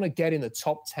to get in the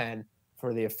top 10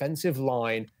 for the offensive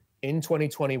line in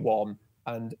 2021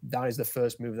 And that is the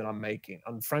first move that I'm making.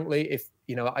 And frankly, if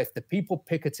the people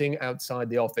picketing outside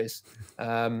the office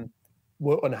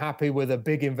were unhappy with a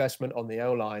big investment on the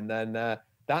O-line, then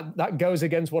that goes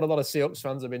against what a lot of Seahawks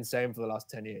fans have been saying for the last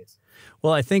 10 years.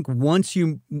 Well, I think once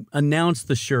you announce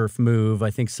the Scherf move,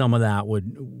 I think some of that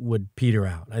would peter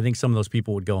out. I think some of those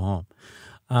people would go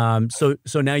home.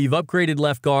 So now you've upgraded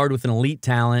left guard with an elite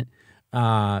talent.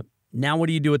 Now what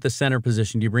do you do at the center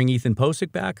position? Do you bring Ethan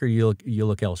Posick back, or you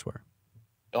look elsewhere?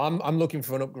 I'm looking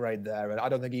for an upgrade there, and I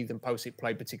don't think Ethan Posick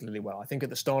played particularly well. I think at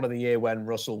the start of the year when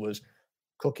Russell was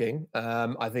cooking,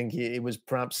 I think it was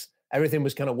perhaps everything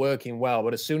was kind of working well,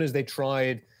 but as soon as they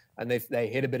tried and they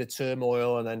hit a bit of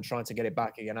turmoil and then tried to get it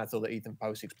back again, I thought that Ethan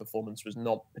Posick's performance was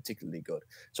not particularly good.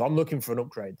 So I'm looking for an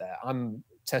upgrade there. I'm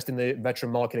testing the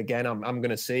veteran market again. I'm going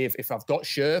to see if I've got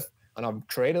Scherf and I've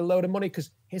created a load of money,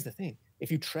 because here's the thing.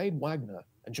 If you trade Wagner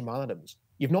and Jamal Adams,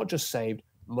 you've not just saved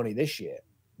money this year,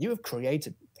 you have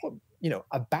created,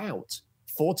 about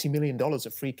 $40 million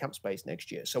of free cap space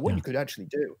next year. So what you could actually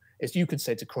do is you could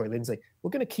say to Corey Linsley, we're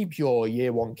going to keep your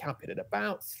year one cap hit at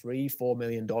about $3-4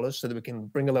 million so that we can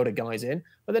bring a load of guys in.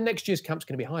 But then next year's cap's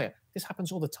going to be higher. This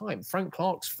happens all the time. Frank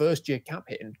Clark's first year cap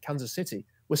hit in Kansas City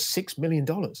was $6 million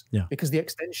because the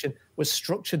extension was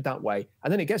structured that way.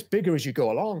 And then it gets bigger as you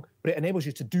go along, but it enables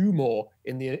you to do more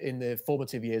in the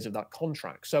formative years of that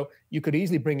contract. So you could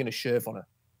easily bring in a Scherf on a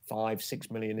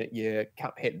 $5-6 million a year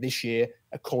cap hit this year,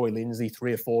 a Corey Linsley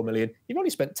 $3 or $4 million. You've only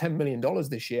spent $10 million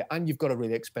this year, and you've got a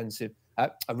really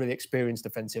experienced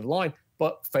defensive line.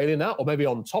 But failing that, or maybe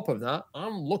on top of that,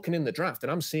 I'm looking in the draft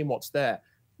and I'm seeing what's there.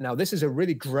 Now, this is a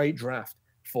really great draft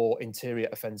for interior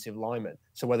offensive linemen.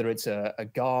 So whether it's a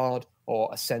guard or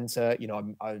a center,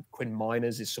 Quinn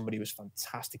Miners is somebody who was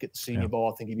fantastic at the Senior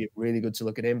Bowl. I think he'd be really good to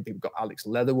look at him. You've got Alex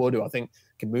Leatherwood, who I think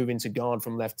can move into guard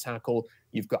from left tackle.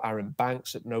 You've got Aaron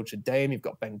Banks at Notre Dame. You've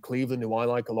got Ben Cleveland, who I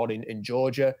like a lot in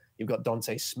Georgia. You've got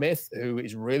Dante Smith, who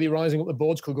is really rising up the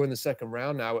boards, could go in the second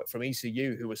round now from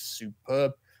ECU, who was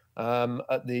superb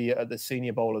at the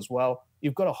Senior Bowl as well.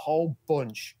 You've got a whole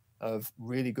bunch of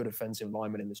really good offensive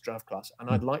linemen in this draft class. And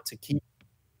I'd like to keep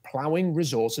plowing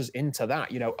resources into that.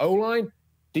 O-line,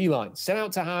 D-line, set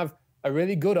out to have a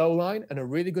really good O-line and a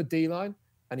really good D-line.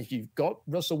 And if you've got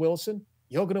Russell Wilson,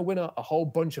 you're going to win a whole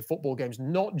bunch of football games,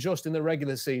 not just in the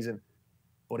regular season,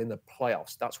 but in the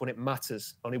playoffs. That's when it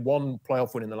matters. Only one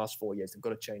playoff win in the last 4 years. They've got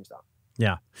to change that.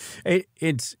 Yeah.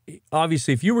 It's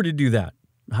obviously, if you were to do that,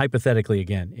 hypothetically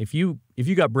again, if you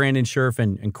got Brandon Scherf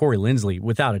and Corey Linsley,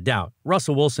 without a doubt,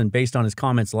 Russell Wilson, based on his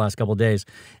comments the last couple of days,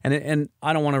 and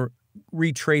I don't want to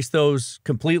retrace those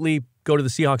completely, go to the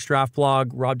Seahawks draft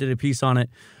blog. Rob did a piece on it,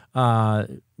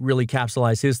 really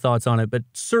capsulize his thoughts on it, but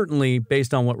certainly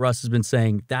based on what Russ has been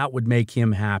saying, that would make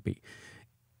him happy.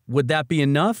 Would that be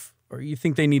enough? Or you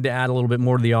think they need to add a little bit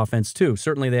more to the offense too?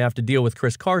 Certainly they have to deal with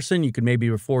Chris Carson. You could maybe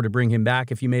afford to bring him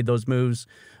back if you made those moves.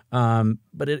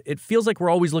 But it feels like we're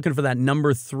always looking for that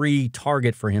number 3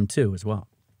 target for him too as well.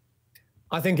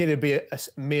 I think it'd be a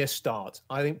mere start.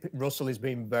 I think Russell is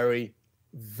being very,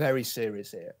 very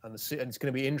serious here. And it's going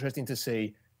to be interesting to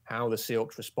see how the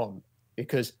Seahawks respond.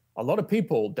 Because a lot of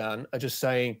people, Dan, are just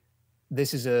saying,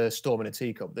 this is a storm in a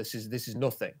teacup. This is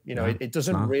nothing. It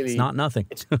doesn't really... It's not nothing.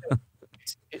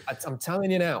 I'm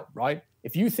telling you now, right?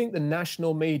 If you think the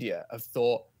national media have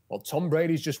thought, well, Tom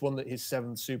Brady's just won his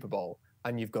 7th Super Bowl,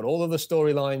 and you've got all of the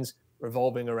storylines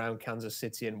revolving around Kansas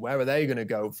City, and where are they going to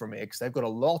go from here? Because they've got a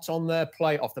lot on their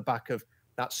plate off the back of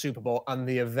that Super Bowl and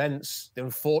the events, the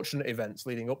unfortunate events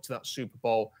leading up to that Super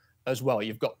Bowl as well.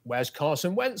 You've got, where's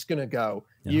Carson Wentz going to go?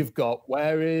 Yeah. You've got,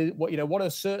 what are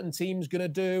certain teams going to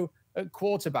do at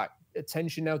quarterback?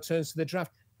 Attention now turns to the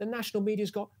draft. The national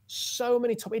media's got so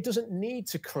many topics. It doesn't need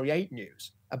to create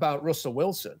news about Russell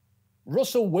Wilson.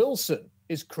 Russell Wilson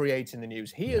is creating the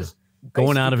news. He is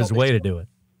going out of his way to do it.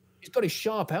 He's got his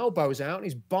sharp elbows out and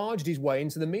he's barged his way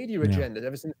into the media agenda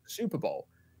ever since the Super Bowl.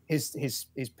 His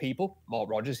people, Mark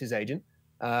Rogers, his agent,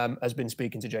 has been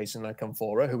speaking to Jason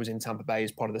LaCanfora, who was in Tampa Bay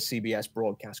as part of the CBS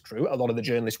broadcast crew. A lot of the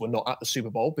journalists were not at the Super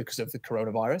Bowl because of the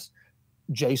coronavirus.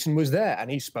 Jason was there and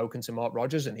he's spoken to Mark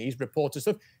Rogers and he's reported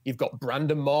stuff. You've got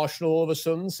Brandon Marshall all of a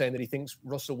sudden saying that he thinks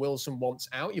Russell Wilson wants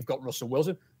out. You've got Russell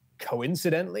Wilson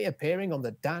coincidentally appearing on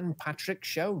the Dan Patrick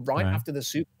show right after the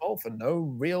Super Bowl for no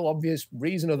real obvious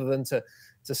reason other than to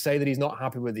say that he's not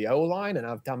happy with the O-line and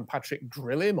have Dan Patrick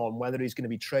grill him on whether he's going to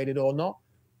be traded or not.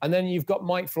 And then you've got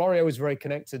Mike Florio, who's very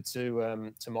connected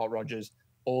to Mark Rogers,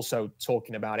 also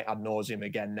talking about it ad nauseum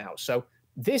again now. So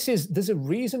there's a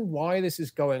reason why this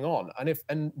is going on.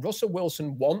 And Russell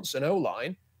Wilson wants an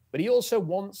O-line, but he also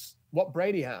wants what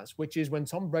Brady has, which is when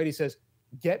Tom Brady says,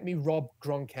 get me Rob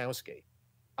Gronkowski.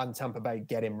 and Tampa Bay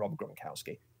get him Rob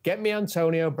Gronkowski. Get me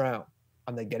Antonio Brown,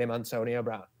 and they get him Antonio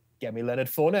Brown. Get me Leonard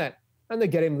Fournette, and they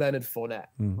get him Leonard Fournette.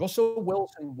 Russell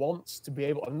Wilson wants to be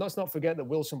able, and let's not forget that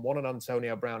Wilson wanted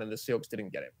Antonio Brown, and the Seahawks didn't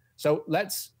get him. So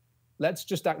let's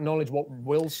just acknowledge what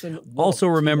Wilson wants. Also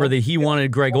remember that he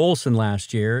wanted Greg Olsen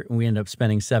last year, and we ended up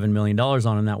spending $7 million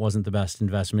on him. That wasn't the best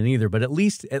investment either. But at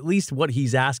least what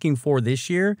he's asking for this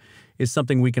year is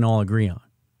something we can all agree on.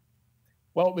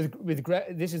 Well, with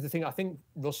Greg, this is the thing. I think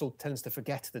Russell tends to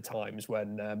forget the times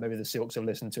when maybe the Seahawks have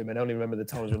listened to him and only remember the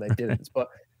times when they didn't. But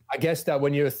I guess that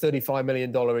when you're a $35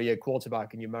 million a year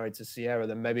quarterback and you're married to Sierra,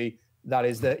 then maybe that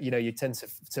is that, you tend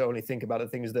to only think about the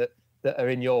things that are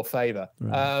in your favor.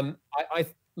 Right.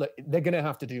 Look, they're going to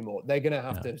have to do more. They're going to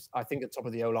have to, I think at top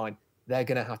of the O-line, they're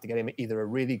going to have to get him either a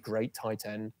really great tight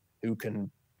end who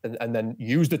can, and then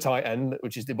use the tight end,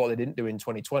 which is what they didn't do in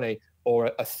 2020,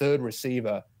 or a third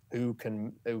receiver who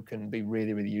can be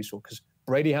really, really useful. Because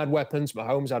Brady had weapons,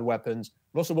 Mahomes had weapons,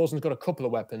 Russell Wilson's got a couple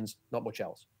of weapons, not much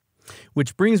else.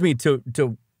 Which brings me to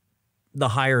the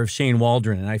hire of Shane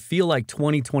Waldron. And I feel like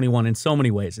 2021 in so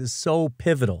many ways is so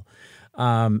pivotal.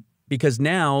 Because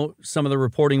now some of the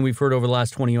reporting we've heard over the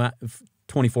last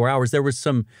 24 hours, there was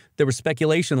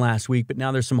speculation last week, but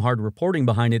now there's some hard reporting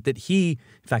behind it that in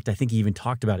fact, I think he even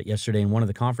talked about it yesterday in one of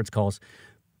the conference calls,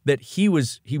 that he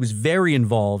was very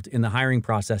involved in the hiring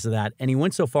process of that. And he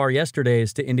went so far yesterday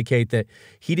as to indicate that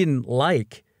he didn't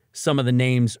like some of the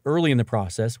names early in the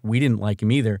process. We didn't like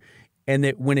him either. And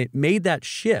that when it made that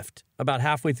shift about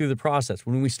halfway through the process,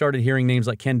 when we started hearing names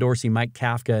like Ken Dorsey, Mike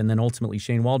Kafka, and then ultimately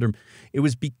Shane Waldron, it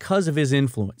was because of his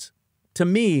influence. To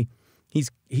me,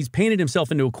 he's painted himself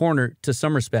into a corner to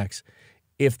some respects.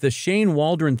 If the Shane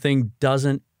Waldron thing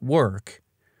doesn't work,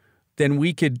 then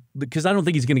we could, because I don't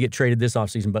think he's going to get traded this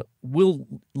offseason, but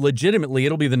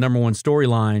it'll be the number one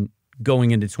storyline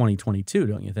going into 2022,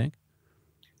 don't you think?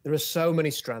 There are so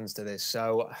many strands to this.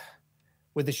 So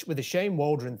with the Shane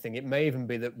Waldron thing, it may even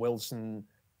be that Wilson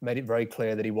made it very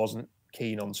clear that he wasn't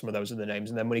keen on some of those other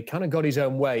names. And then when he kind of got his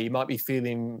own way, he might be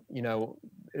feeling, in a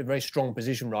very strong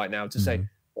position right now to say,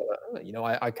 well,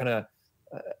 I kind of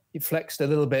flexed a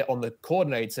little bit on the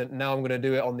coordinator. Now I'm going to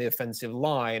do it on the offensive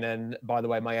line. And by the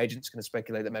way, my agent's going to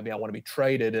speculate that maybe I want to be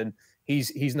traded. And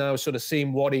he's now sort of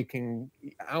seeing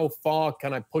how far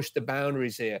can I push the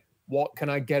boundaries here? What can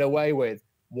I get away with?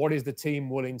 What is the team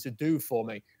willing to do for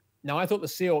me? Now, I thought the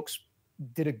Seahawks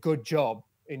did a good job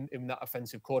in that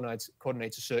offensive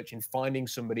coordinator search in finding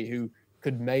somebody who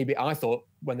could maybe, I thought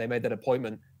when they made that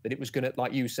appointment, that it was going to,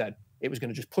 like you said, it was going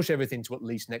to just push everything to at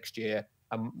least next year.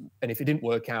 And if it didn't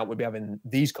work out, we'd be having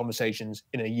these conversations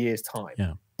in a year's time.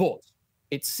 Yeah. But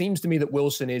it seems to me that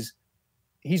Wilson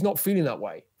he's not feeling that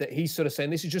way, that he's sort of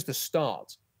saying this is just the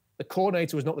start. The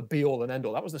coordinator was not the be all and end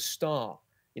all. That was the start.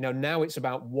 Now it's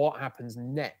about what happens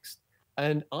next.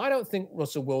 And I don't think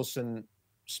Russell Wilson,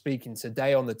 speaking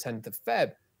today on the 10th of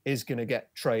Feb, is going to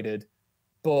get traded.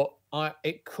 But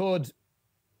it could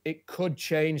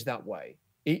change that way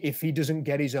if he doesn't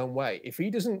get his own way. If he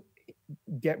doesn't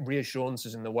get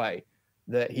reassurances in the way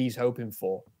that he's hoping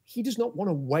for, he does not want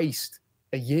to waste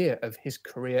a year of his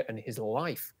career and his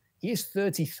life. He is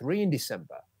 33 in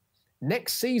December.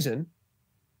 Next season,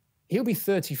 he'll be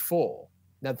 34.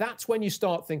 Now, that's when you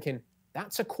start thinking,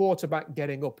 that's a quarterback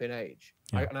getting up in age.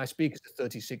 Yeah. And I speak as a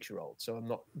 36-year-old, so I'm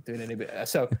not doing any bit.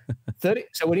 So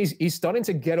when he's starting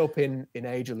to get up in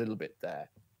age a little bit there.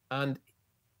 And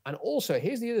also,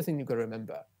 here's the other thing you've got to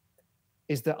remember,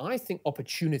 is that I think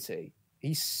opportunity,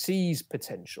 he sees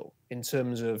potential in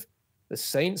terms of the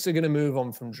Saints are going to move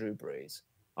on from Drew Brees.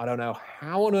 I don't know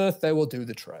how on earth they will do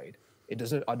the trade.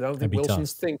 I don't think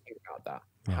Wilson's thinking about that.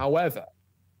 Yeah. However,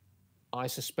 I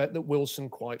suspect that Wilson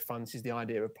quite fancies the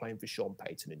idea of playing for Sean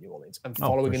Payton in New Orleans and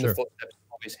following in the footsteps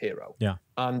of his hero. Yeah.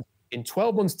 And in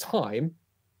 12 months' time,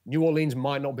 New Orleans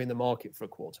might not be in the market for a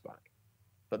quarterback,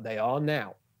 but they are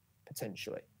now,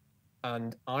 potentially.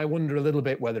 And I wonder a little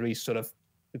bit whether he's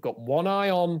we've got one eye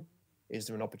on, is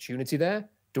there an opportunity there?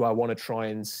 Do I want to try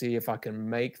and see if I can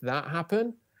make that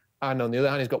happen? And on the other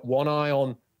hand, he's got one eye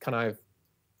on, can I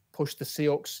push the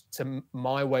Seahawks to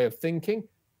my way of thinking?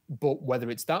 But whether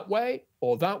it's that way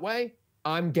or that way,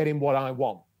 I'm getting what I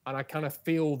want. And I kind of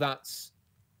feel that's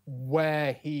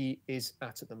where he is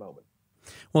at the moment.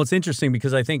 Well, it's interesting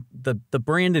because I think the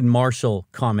Brandon Marshall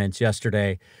comments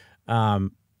yesterday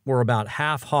were about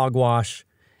half hogwash.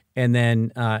 And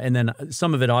then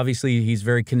some of it, obviously, he's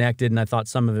very connected. And I thought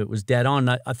some of it was dead on.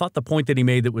 I thought the point that he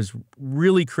made that was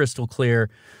really crystal clear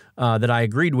that I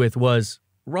agreed with was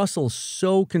Russell's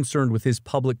so concerned with his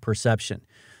public perception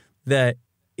that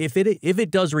if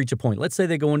it does reach a point, let's say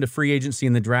they go into free agency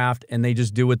in the draft and they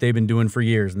just do what they've been doing for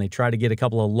years and they try to get a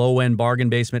couple of low-end bargain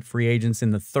basement free agents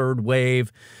in the third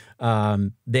wave.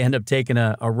 They end up taking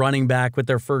a running back with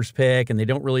their first pick and they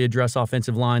don't really address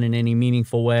offensive line in any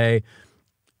meaningful way.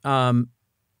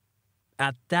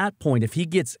 At that point, if he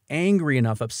gets angry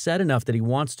enough, upset enough that he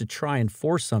wants to try and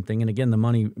force something, and again, the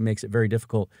money makes it very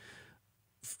difficult,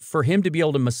 for him to be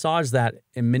able to massage that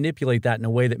and manipulate that in a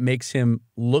way that makes him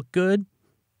look good,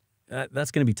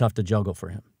 that's going to be tough to juggle for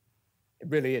him. It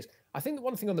really is. I think the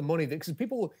one thing on the money, because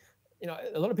people,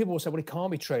 a lot of people will say, well, he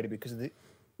can't be traded because of the.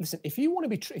 Listen, if you want to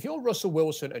be, if you're Russell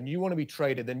Wilson and you want to be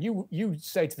traded, then you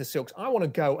say to the Seahawks, I want to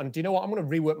go, and do you know what? I'm going to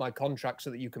rework my contract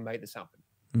so that you can make this happen.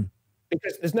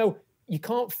 Because you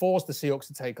can't force the Seahawks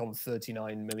to take on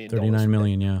 $39 million. $39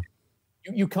 million, yeah.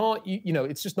 You can't,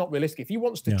 it's just not realistic. If he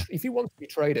wants to, if he wants to be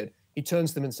traded, he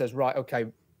turns to them and says, right, okay,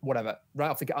 whatever. Right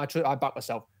off I back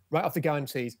myself. Right off the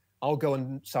guarantees, I'll go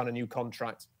and sign a new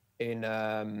contract in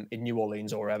New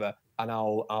Orleans or wherever, and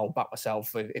I'll back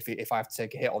myself if I have to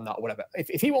take a hit on that or whatever.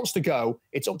 If he wants to go,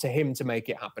 it's up to him to make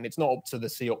it happen. It's not up to the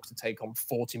Seahawks to take on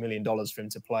 $40 million for him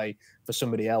to play for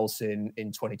somebody else in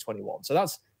 2021. So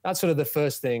that's sort of the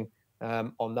first thing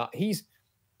on that.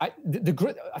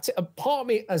 A part of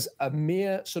me as a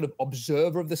mere sort of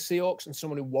observer of the Seahawks and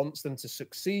someone who wants them to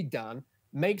succeed, Dan,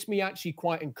 makes me actually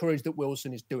quite encouraged that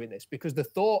Wilson is doing this, because the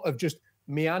thought of just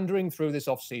meandering through this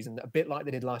offseason, a bit like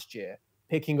they did last year,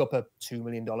 picking up a $2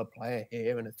 million player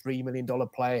here and a $3 million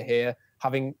player here,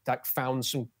 having found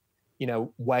some,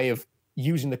 way of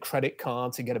using the credit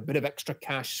card to get a bit of extra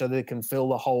cash so they can fill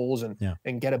the holes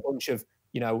and get a bunch of,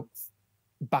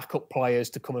 backup players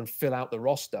to come and fill out the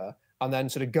roster. And then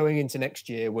sort of going into next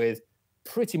year with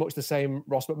pretty much the same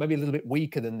roster, but maybe a little bit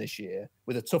weaker than this year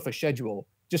with a tougher schedule,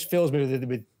 just fills me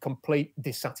with complete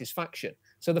dissatisfaction.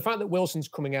 So the fact that Wilson's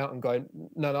coming out and going,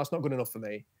 no, that's not good enough for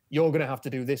me. You're going to have to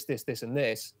do this, this, this, and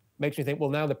this, makes me think, well,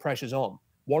 now the pressure's on.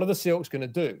 What are the Seahawks going to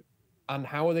do? And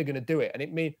how are they going to do it? And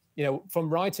it means, from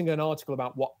writing an article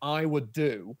about what I would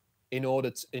do in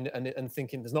order to, and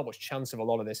thinking there's not much chance of a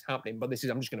lot of this happening, but I'm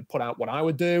just going to put out what I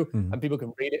would do, and people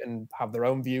can read it and have their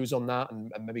own views on that and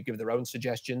maybe give their own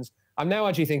suggestions. I'm now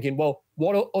actually thinking, well,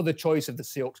 what other choice have the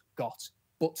Seahawks got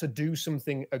but to do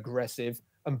something aggressive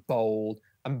and bold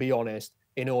and be honest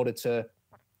in order to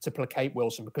placate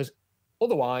Wilson? Because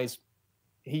otherwise,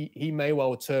 he may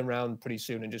well turn around pretty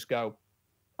soon and just go,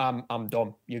 I'm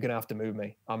done. You're going to have to move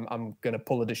me. I'm going to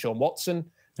pull a Deshaun Watson.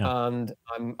 And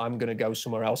I'm going to go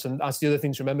somewhere else. And that's the other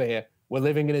thing to remember here. We're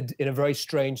living in a very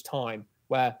strange time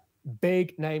where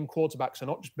big name quarterbacks are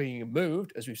not just being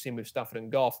moved, as we've seen with Stafford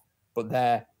and Goff, but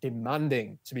they're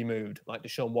demanding to be moved, like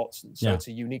Deshaun Watson. So it's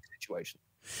a unique situation.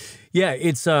 Yeah,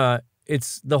 it's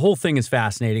the whole thing is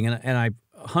fascinating, and I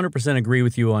 100% agree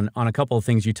with you on a couple of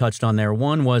things you touched on there.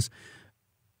 One was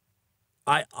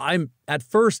I'm at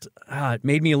first, it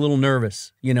made me a little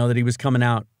nervous, that he was coming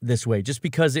out this way, just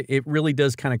because it really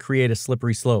does kind of create a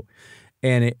slippery slope,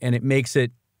 and it makes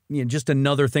it just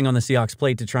another thing on the Seahawks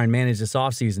plate to try and manage this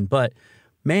offseason. But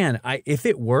man, if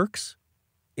it works,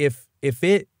 if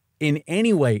it in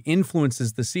any way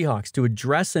influences the Seahawks to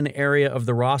address an area of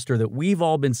the roster that we've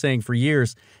all been saying for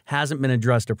years hasn't been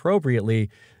addressed appropriately,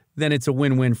 then it's a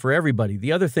win-win for everybody.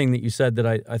 The other thing that you said that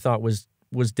I thought was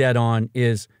dead on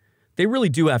is they really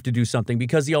do have to do something,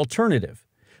 because the alternative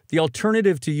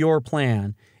to your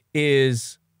plan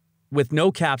is, with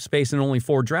no cap space and only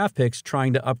 4 draft picks,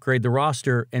 trying to upgrade the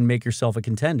roster and make yourself a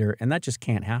contender, and that just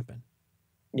can't happen.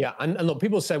 Yeah, and look,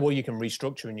 people say, well, you can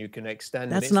restructure and you can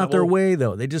extend. That's not their way,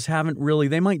 though. They just haven't really.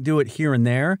 They might do it here and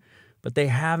there, but they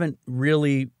haven't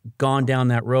really gone down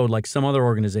that road like some other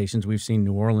organizations. We've seen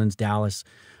New Orleans, Dallas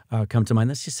come to mind.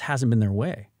 That just hasn't been their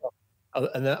way.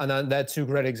 And they're 2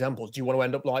 great examples. Do you want to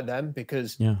end up like them?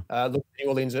 Because look, the New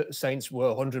Orleans Saints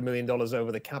were $100 million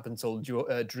over the cap until Drew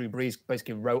Brees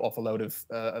basically wrote off a load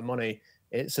of money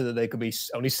so that they could be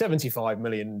only $75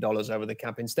 million over the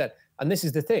cap instead. And this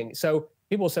is the thing. So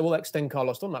people say, well, extend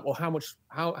Carlos Dunlap. Well,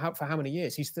 for how many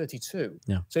years? He's 32.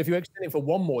 Yeah. So if you extend him for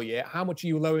 1 more year, how much are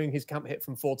you lowering his cap hit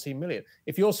from $14 million?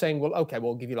 If you're saying, well, okay,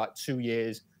 we'll give you like 2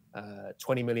 years,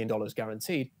 $20 million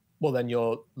guaranteed, well, then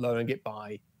you're lowering it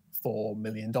by $4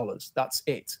 million. That's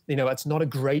it. It's not a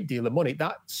great deal of money.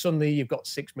 That suddenly you've got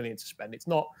 $6 million to spend. It's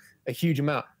not a huge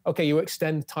amount. Okay, you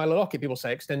extend Tyler Lockett. People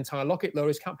say extend Tyler Lockett, lower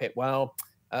his cap hit. Well,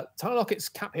 Tyler Lockett's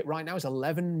cap hit right now is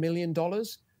 $11 million.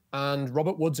 And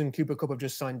Robert Woods and Cooper Kupp have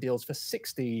just signed deals for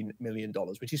 $16 million,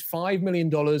 which is $5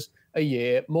 million a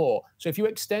year more. So if you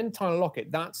extend Tyler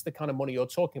Lockett, that's the kind of money you're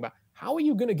talking about. How are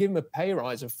you going to give him a pay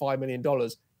rise of $5 million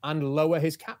and lower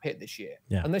his cap hit this year?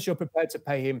 Yeah. Unless you're prepared to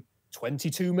pay him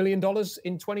 $22 million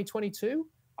in 2022?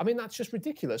 I mean, that's just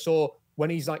ridiculous. Or when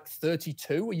he's like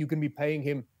 32, are you going to be paying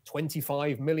him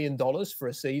 $25 million for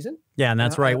a season? Yeah, and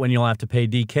that's right when you'll have to pay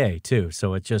DK too.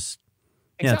 So it just,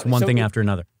 exactly. It's one thing after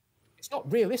another. It's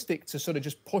not realistic to sort of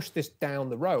just push this down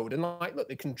the road. And like, look,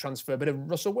 they can transfer a bit of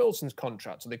Russell Wilson's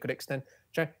contract, so they could extend.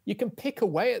 You can pick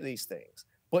away at these things,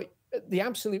 but the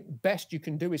absolute best you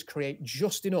can do is create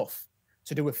just enough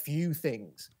to do a few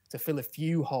things, to fill a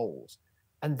few holes.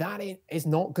 And that is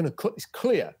not going to cut. It's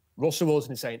clear. Russell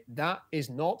Wilson is saying that is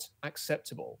not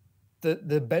acceptable.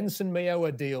 The Benson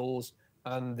Mayowa deals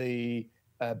and the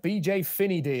BJ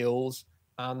Finney deals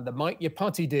and the Mike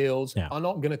Yapati deals are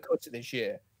not going to cut it this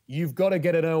year. You've got to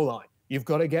get an O-line. You've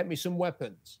got to get me some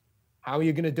weapons. How are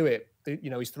you going to do it?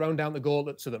 He's thrown down the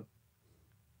gauntlet to them.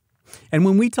 And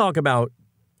when we talk about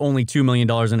only $2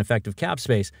 million in effective cap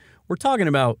space, we're talking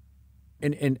about,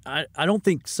 and I don't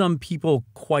think some people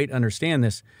quite understand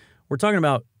this, we're talking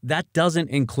about that doesn't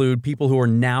include people who are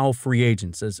now free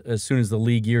agents as soon as the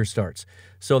league year starts.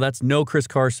 So that's no Chris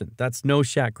Carson. That's no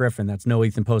Shaq Griffin. That's no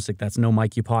Ethan Posick. That's no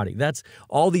Mike Yapati. That's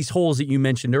all these holes that you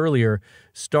mentioned earlier,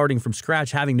 starting from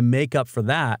scratch, having to make up for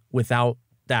that without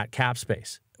that cap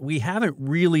space. We haven't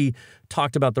really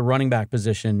talked about the running back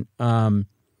position.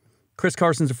 Chris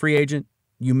Carson's a free agent.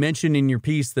 You mentioned in your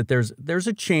piece that there's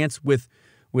a chance with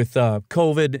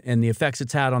COVID and the effects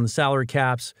it's had on the salary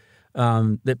caps,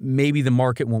 that maybe the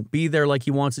market won't be there like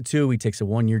he wants it to. He takes a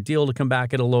one-year deal to come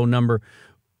back at a low number.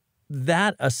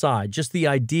 That aside, just the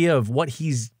idea of what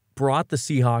he's brought the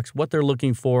Seahawks, what they're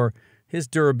looking for, his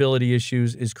durability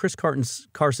issues, is Chris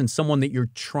Carson someone that you're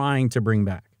trying to bring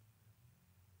back?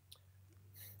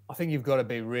 I think you've got to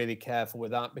be really careful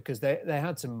with that because they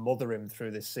had to mother him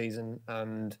through this season.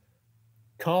 And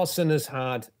Carson has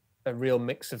had a real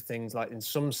mix of things, like in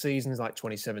some seasons, like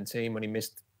 2017, when he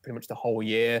missed pretty much the whole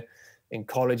year. In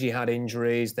college, he had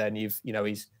injuries. Then he's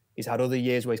had other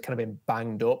years where he's kind of been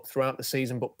banged up throughout the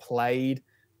season, but played.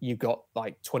 You've got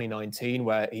like 2019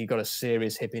 where he got a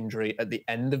serious hip injury at the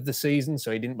end of the season,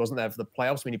 so he wasn't there for the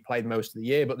playoffs. I mean, he played most of the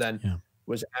year, but then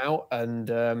was out. And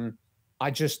the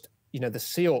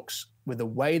Seahawks, with the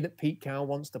way that Pete Carroll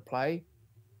wants to play,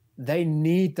 they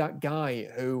need that guy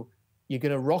who you're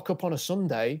going to rock up on a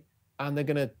Sunday and they're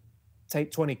going to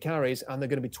take 20 carries and they're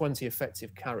going to be 20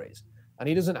 effective carries. And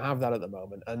he doesn't have that at the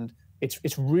moment. And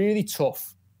it's really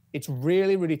tough. It's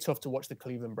really, really tough to watch the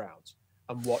Cleveland Browns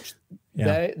and watch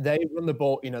they run the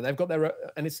ball. They've got their,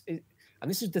 and this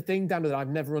is the thing, Dan, that I've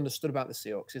never understood about the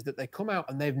Seahawks, is that they come out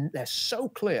and they're so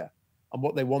clear on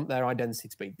what they want their identity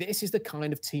to be. This is the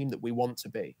kind of team that we want to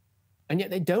be. And yet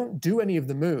they don't do any of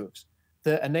the moves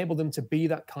that enable them to be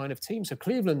that kind of team. So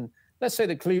Cleveland, let's say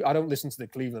that I don't listen to the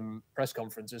Cleveland press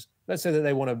conferences. Let's say that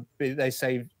they want to be, they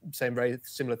say very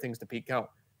similar things to Pete Carroll.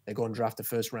 They go and draft a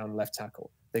first-round left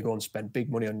tackle. They go and spend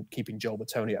big money on keeping Joel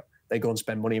Bitonio. They go and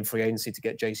spend money in free agency to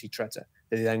get J.C. Tretter.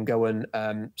 They then go and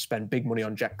spend big money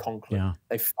on Jack Conklin. Yeah.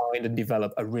 They find and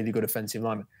develop a really good offensive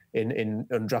lineman in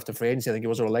undrafted free agency. I think it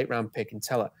was a late-round pick in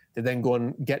Teller. They then go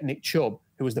and get Nick Chubb,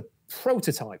 who was the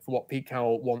prototype for what Pete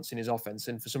Carroll wants in his offense.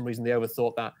 And for some reason, they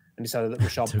overthought that and decided that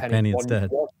Rashad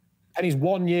Penny's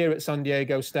 1 year at San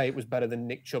Diego State was better than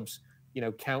Nick Chubb's,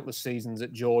 countless seasons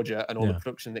at Georgia and all the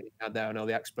production that he had there and all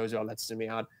the exposure athleticism he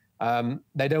had.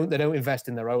 They don't invest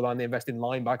in their O-line. They invest in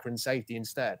linebacker and safety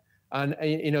instead. And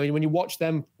when you watch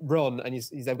them run and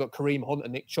they've got Kareem Hunt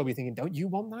and Nick Chubb, you're thinking, don't you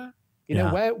want that?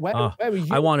 Where were you?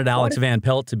 I wanted Alex Van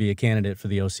Pelt to be a candidate for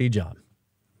the OC job.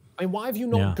 I mean, why have you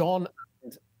not gone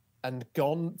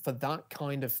for that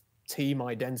kind of team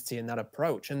identity and that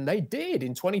approach? And they did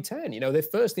in 2010. The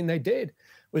first thing they did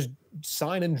was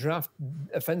sign and draft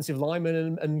offensive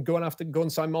linemen and go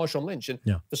and sign Marshawn Lynch. And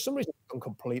for some reason, I'm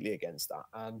completely against that.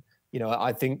 And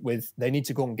I think they need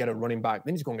to go and get a running back.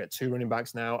 They need to go and get 2 running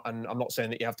backs now. And I'm not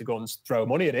saying that you have to go and throw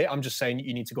money at it. I'm just saying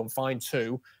you need to go and find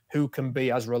 2 who can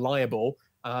be as reliable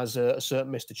as a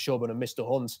certain Mr. Chubb and a Mr.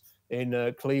 Hunt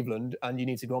in Cleveland. And you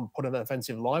need to go and put an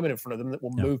offensive lineman in front of them that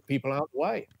will move people out of the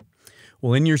way.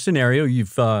 Well, in your scenario,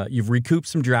 you've recouped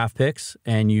some draft picks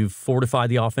and you've fortified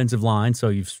the offensive line, so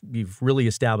you've really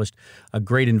established a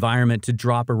great environment to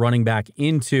drop a running back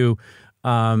into.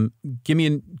 Give me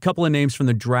a couple of names from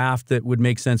the draft that would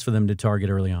make sense for them to target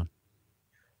early on.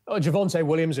 Oh, Javonte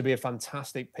Williams would be a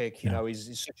fantastic pick.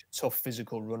 He's such a tough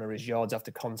physical runner. His yards after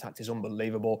contact is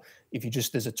unbelievable.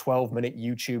 There's a 12-minute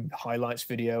YouTube highlights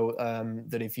video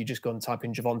that if you just go and type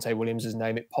in Javonte Williams'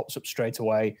 name, it pops up straight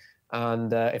away.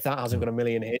 And if that hasn't got a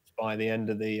million hits by the end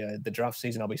of the draft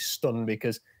season, I'll be stunned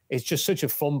because it's just such a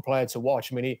fun player to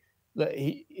watch. I mean,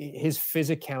 his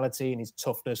physicality and his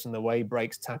toughness and the way he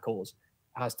breaks tackles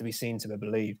has to be seen to be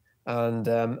believed. And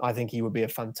I think he would be a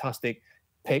fantastic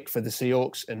pick for the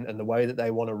Seahawks and the way that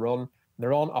they want to run.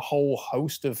 There aren't a whole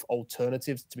host of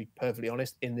alternatives, to be perfectly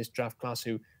honest, in this draft class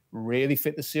who really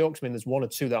fit the Seahawks. I mean, there's one or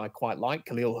two that I quite like.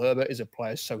 Khalil Herbert is a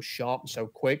player so sharp and so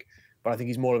quick, but I think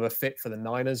he's more of a fit for the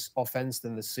Niners offense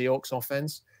than the Seahawks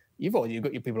offense. You've got your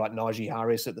people like Najee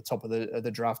Harris at the top of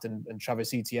the draft and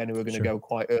Travis Etienne who are going to go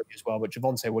quite early as well. But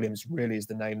Javonte Williams really is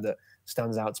the name that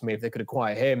stands out to me. If they could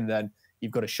acquire him, then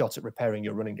you've got a shot at repairing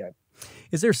your running game.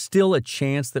 Is there still a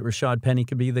chance that Rashad Penny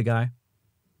could be the guy?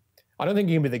 I don't think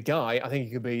he can be the guy. I think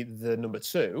he could be the number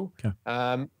 2. Okay.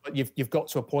 But you've got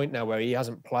to a point now where he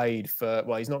hasn't played for,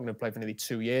 well, he's not going to play for nearly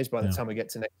 2 years by the time we get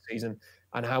to next season.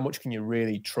 And how much can you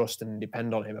really trust and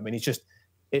depend on him? I mean, he's just,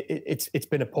 it's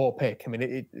been a poor pick. I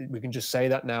mean, we can just say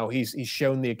that now. He's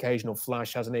shown the occasional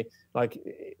flash, hasn't he? Like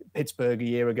Pittsburgh a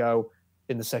year ago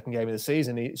in the second game of the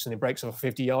season, he suddenly breaks off a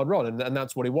 50-yard run, and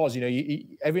that's what it was. You know,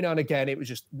 every now and again, it was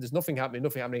just there's nothing happening.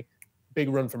 Big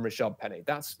run from Rashad Penny.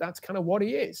 That's kind of what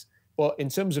he is. But in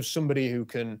terms of somebody who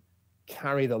can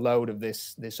carry the load of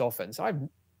this offense, I'm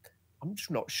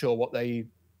just not sure what they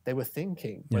were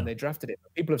thinking when they drafted him.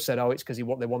 People have said, oh, it's because they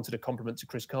wanted a compliment to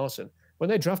Chris Carson. When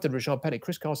they drafted Rashad Penny,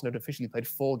 Chris Carson had officially played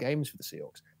 4 games for the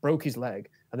Seahawks, broke his leg,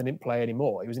 and then didn't play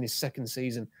anymore. He was in his second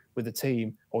season with the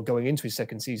team, or going into his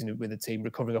second season with the team,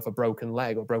 recovering off a broken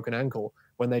leg or broken ankle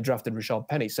when they drafted Rashad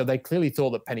Penny. So they clearly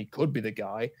thought that Penny could be the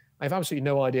guy. I have absolutely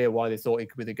no idea why they thought he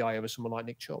could be the guy over someone like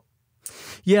Nick Chubb.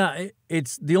 Yeah,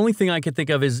 it's the only thing I could think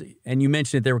of is, and you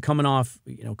mentioned it, they were coming off,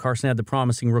 Carson had the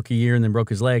promising rookie year and then broke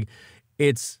his leg.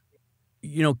 It's,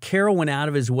 Carroll went out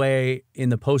of his way in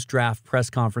the post-draft press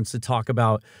conference to talk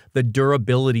about the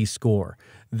durability score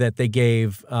that they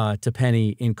gave to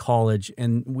Penny in college.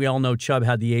 And we all know Chubb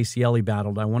had the ACL he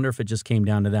battled. I wonder if it just came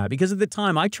down to that. Because at the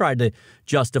time, I tried to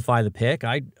justify the pick.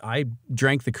 I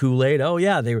drank the Kool-Aid. Oh,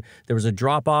 yeah, there was a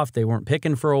drop-off. They weren't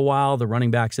picking for a while. The running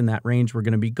backs in that range were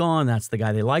going to be gone. That's the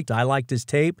guy they liked. I liked his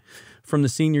tape from the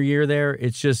senior year there.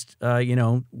 It's just,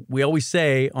 we always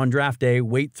say on draft day,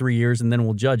 wait 3 years and then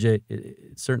we'll judge it.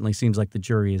 It certainly seems like the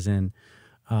jury is in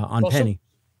on Penny.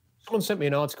 Someone sent me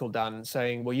an article, Dan,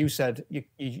 saying, well, you said,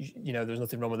 there was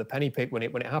nothing wrong with the Penny pick when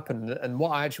it happened. And what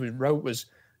I actually wrote was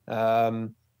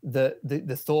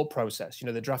the thought process,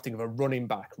 the drafting of a running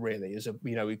back really is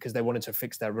because they wanted to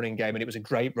fix their running game. And it was a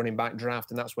great running back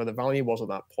draft. And that's where the value was at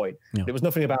that point. Yeah. There was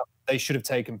nothing about they should have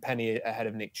taken Penny ahead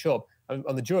of Nick Chubb.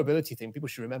 On the durability thing, people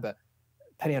should remember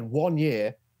Penny had 1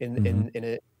 year in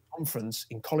a conference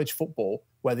in college football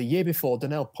where the year before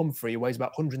Donnell Pumphrey, who weighs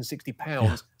about 160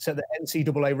 pounds, set the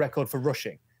NCAA record for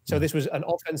rushing. So this was an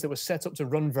offense that was set up to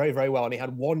run very, very well, and he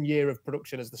had 1 year of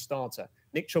production as the starter.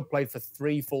 Nick Chubb played for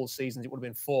 3 full seasons. It would have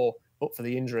been 4, but for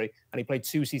the injury. And he played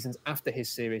 2 seasons after his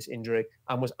serious injury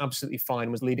and was absolutely fine,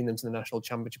 was leading them to the national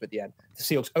championship at the end. The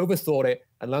Seahawks overthought it,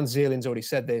 and Lance Zierlein's already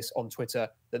said this on Twitter,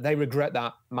 that they regret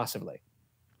that massively.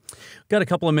 Got a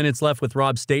couple of minutes left with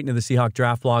Rob Staton of the Seahawk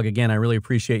Draft Blog. Again, I really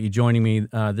appreciate you joining me.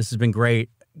 This has been great.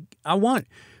 I want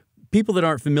people that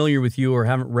aren't familiar with you or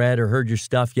haven't read or heard your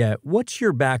stuff yet, what's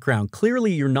your background?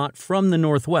 Clearly, you're not from the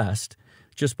Northwest.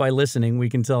 Just by listening, we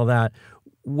can tell that.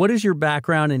 What is your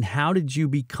background and how did you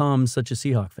become such a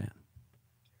Seahawk fan?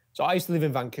 So I used to live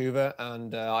in Vancouver,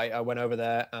 and I went over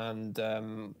there,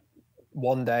 and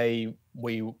one day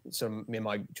me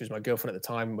and she was my girlfriend at the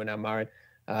time, we're now married,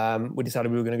 we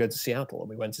decided we were going to go to Seattle, and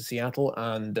we went to Seattle,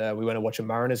 and we went to watch a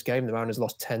Mariners game. The Mariners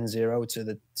lost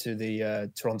 10-0 to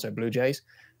the Toronto Blue Jays,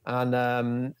 and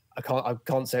I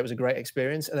can't say it was a great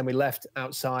experience. And then we left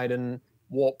outside and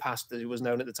walked past it was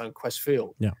known at the time Quest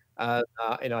Field. Yeah.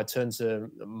 I turned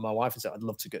to my wife and said, I'd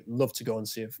love to go and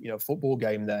see a football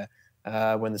game there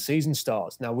when the season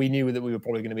starts. Now, we knew that we were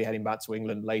probably going to be heading back to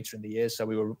England later in the year, so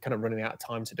we were kind of running out of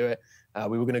time to do it.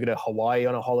 We were going to go to Hawaii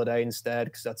on a holiday instead,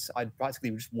 because I'd practically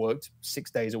just worked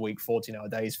 6 days a week, 14-hour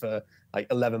days for like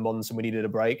 11 months, and we needed a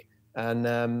break.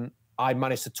 And I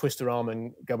managed to twist her arm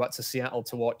and go back to Seattle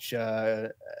to watch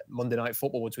Monday Night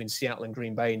Football between Seattle and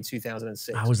Green Bay in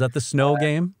 2006. Was that the snow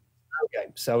game? Snow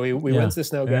game. So we went to the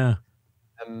snow game.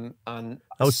 And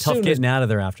that was tough getting out of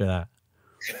there after that.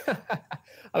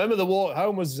 I remember the walk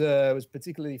home was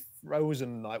particularly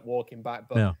frozen, like walking back.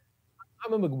 But I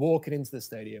remember walking into the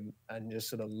stadium and just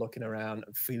sort of looking around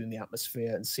and feeling the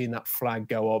atmosphere and seeing that flag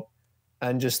go up,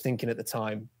 and just thinking at the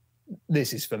time,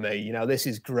 this is for me. This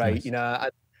is great. Nice.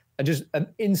 And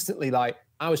instantly, like,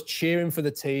 I was cheering for the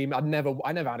team. I never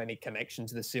had any connection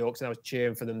to the Seahawks, and I was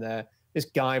cheering for them there. This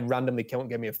guy randomly came and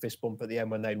gave me a fist bump at the end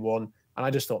when they'd won, and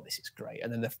I just thought, this is great.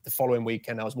 And then the following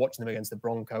weekend, I was watching them against the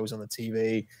Broncos on the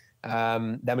TV.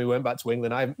 Then we went back to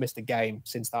England. I haven't missed a game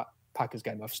since that Packers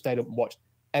game. I've stayed up and watched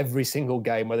every single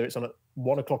game, whether it's on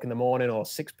 1 o'clock in the morning or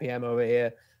 6 p.m. over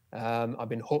here. I've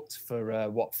been hooked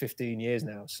for 15 years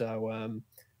now. So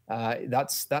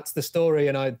that's the story,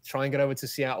 and I try and get over to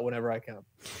Seattle whenever I can.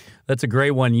 That's a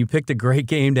great one. You picked a great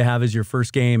game to have as your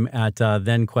first game at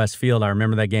then Qwest Field. I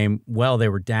remember that game well. They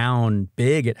were down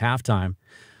big at halftime.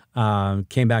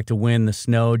 Came back to win. The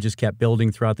snow just kept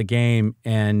building throughout the game.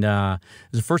 And it was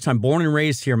the first time, born and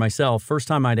raised here myself, first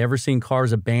time I'd ever seen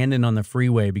cars abandoned on the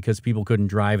freeway because people couldn't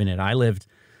drive in it. I lived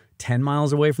 10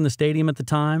 miles away from the stadium at the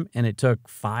time, and it took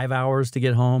 5 hours to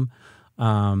get home.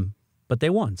 But they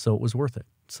won, so it was worth it.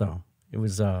 So it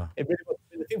was... The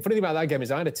funny thing about that game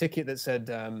is I had a ticket that said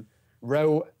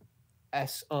row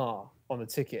SR on the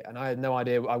ticket, and I had no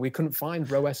idea. We couldn't find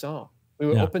row SR. We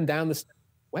were up and down the...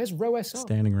 Where's row SR?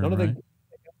 Standing room, right?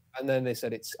 And then they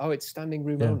said, it's standing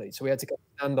room only. So we had to go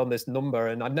stand on this number,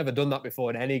 and I'd never done that before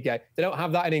in any game. They don't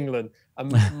have that in England.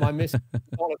 And my miss,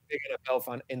 not a big NFL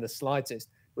fan in the slightest,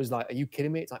 was like, are you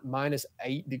kidding me? It's like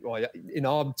 -8. In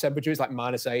our temperature, it's like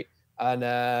 -8.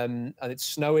 And it's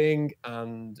snowing,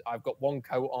 and I've got one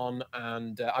coat on,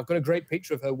 and I've got a great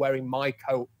picture of her wearing my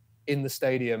coat in the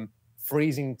stadium,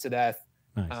 freezing to death.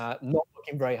 Nice. Not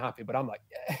looking very happy, but I'm like,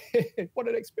 yeah, what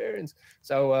an experience.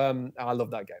 So I love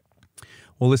that game.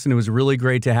 Well, listen, it was really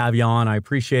great to have you on. I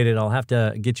appreciate it. I'll have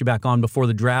to get you back on before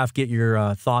the draft, get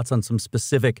your thoughts on some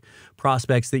specific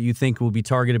prospects that you think will be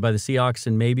targeted by the Seahawks,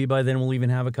 and maybe by then we'll even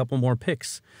have a couple more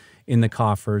picks in the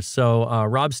coffers. So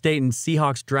Rob Staton,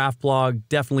 Seahawks Draft Blog,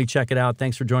 definitely check it out.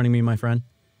 Thanks for joining me, my friend.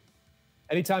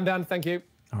 Anytime, Dan. Thank you.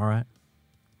 All right.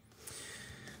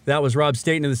 That was Rob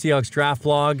Staton of the Seahawks Draft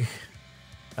Blog.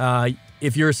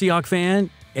 If you're a Seahawk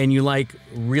fan and you like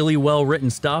really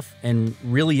well-written stuff and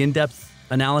really in-depth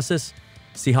analysis,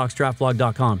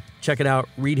 SeahawksDraftBlog.com. Check it out.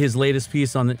 Read his latest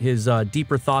piece on his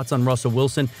deeper thoughts on Russell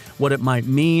Wilson, what it might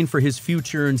mean for his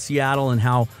future in Seattle, and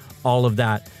how all of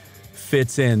that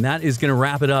fits in. That is going to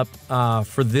wrap it up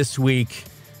for this week.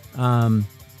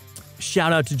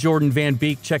 Shout out to Jordan Van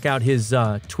Beek. Check out his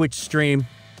Twitch stream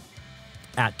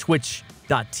at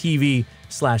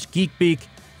twitch.tv/geekbeak.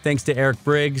 Thanks to Eric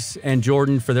Briggs and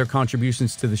Jordan for their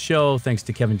contributions to the show. Thanks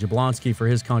to Kevin Jablonski for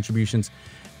his contributions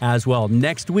as well.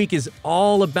 Next week is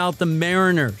all about the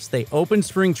Mariners. They open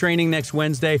spring training next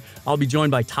Wednesday. I'll be joined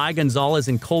by Ty Gonzalez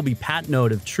and Colby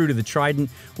Patnode of True to the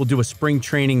Trident. We'll do a spring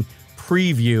training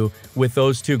preview with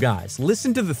those two guys.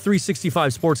 Listen to the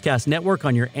 365 Sportscast Network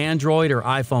on your Android or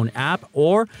iPhone app,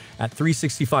 or at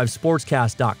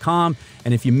 365sportscast.com.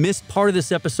 And if you missed part of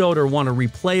this episode or want to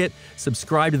replay it,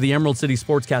 subscribe to the Emerald City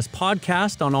Sportscast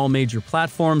podcast on all major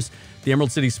platforms. The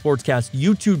Emerald City Sportscast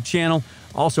YouTube channel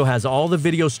also has all the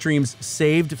video streams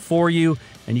saved for you,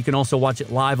 and you can also watch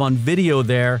it live on video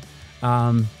there.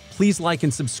 Please like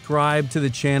and subscribe to the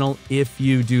channel if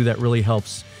you do. That really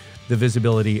helps the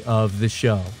visibility of the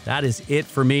show. That is it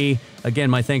for me. Again,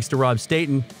 my thanks to Rob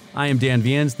Staton. I am Dan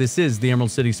Viennes. This is the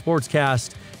Emerald City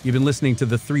Sportscast. You've been listening to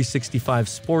the 365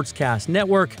 Sportscast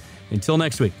Network. Until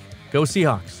next week, go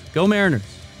Seahawks, go Mariners,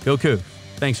 go Cougs.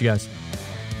 Thanks, you guys.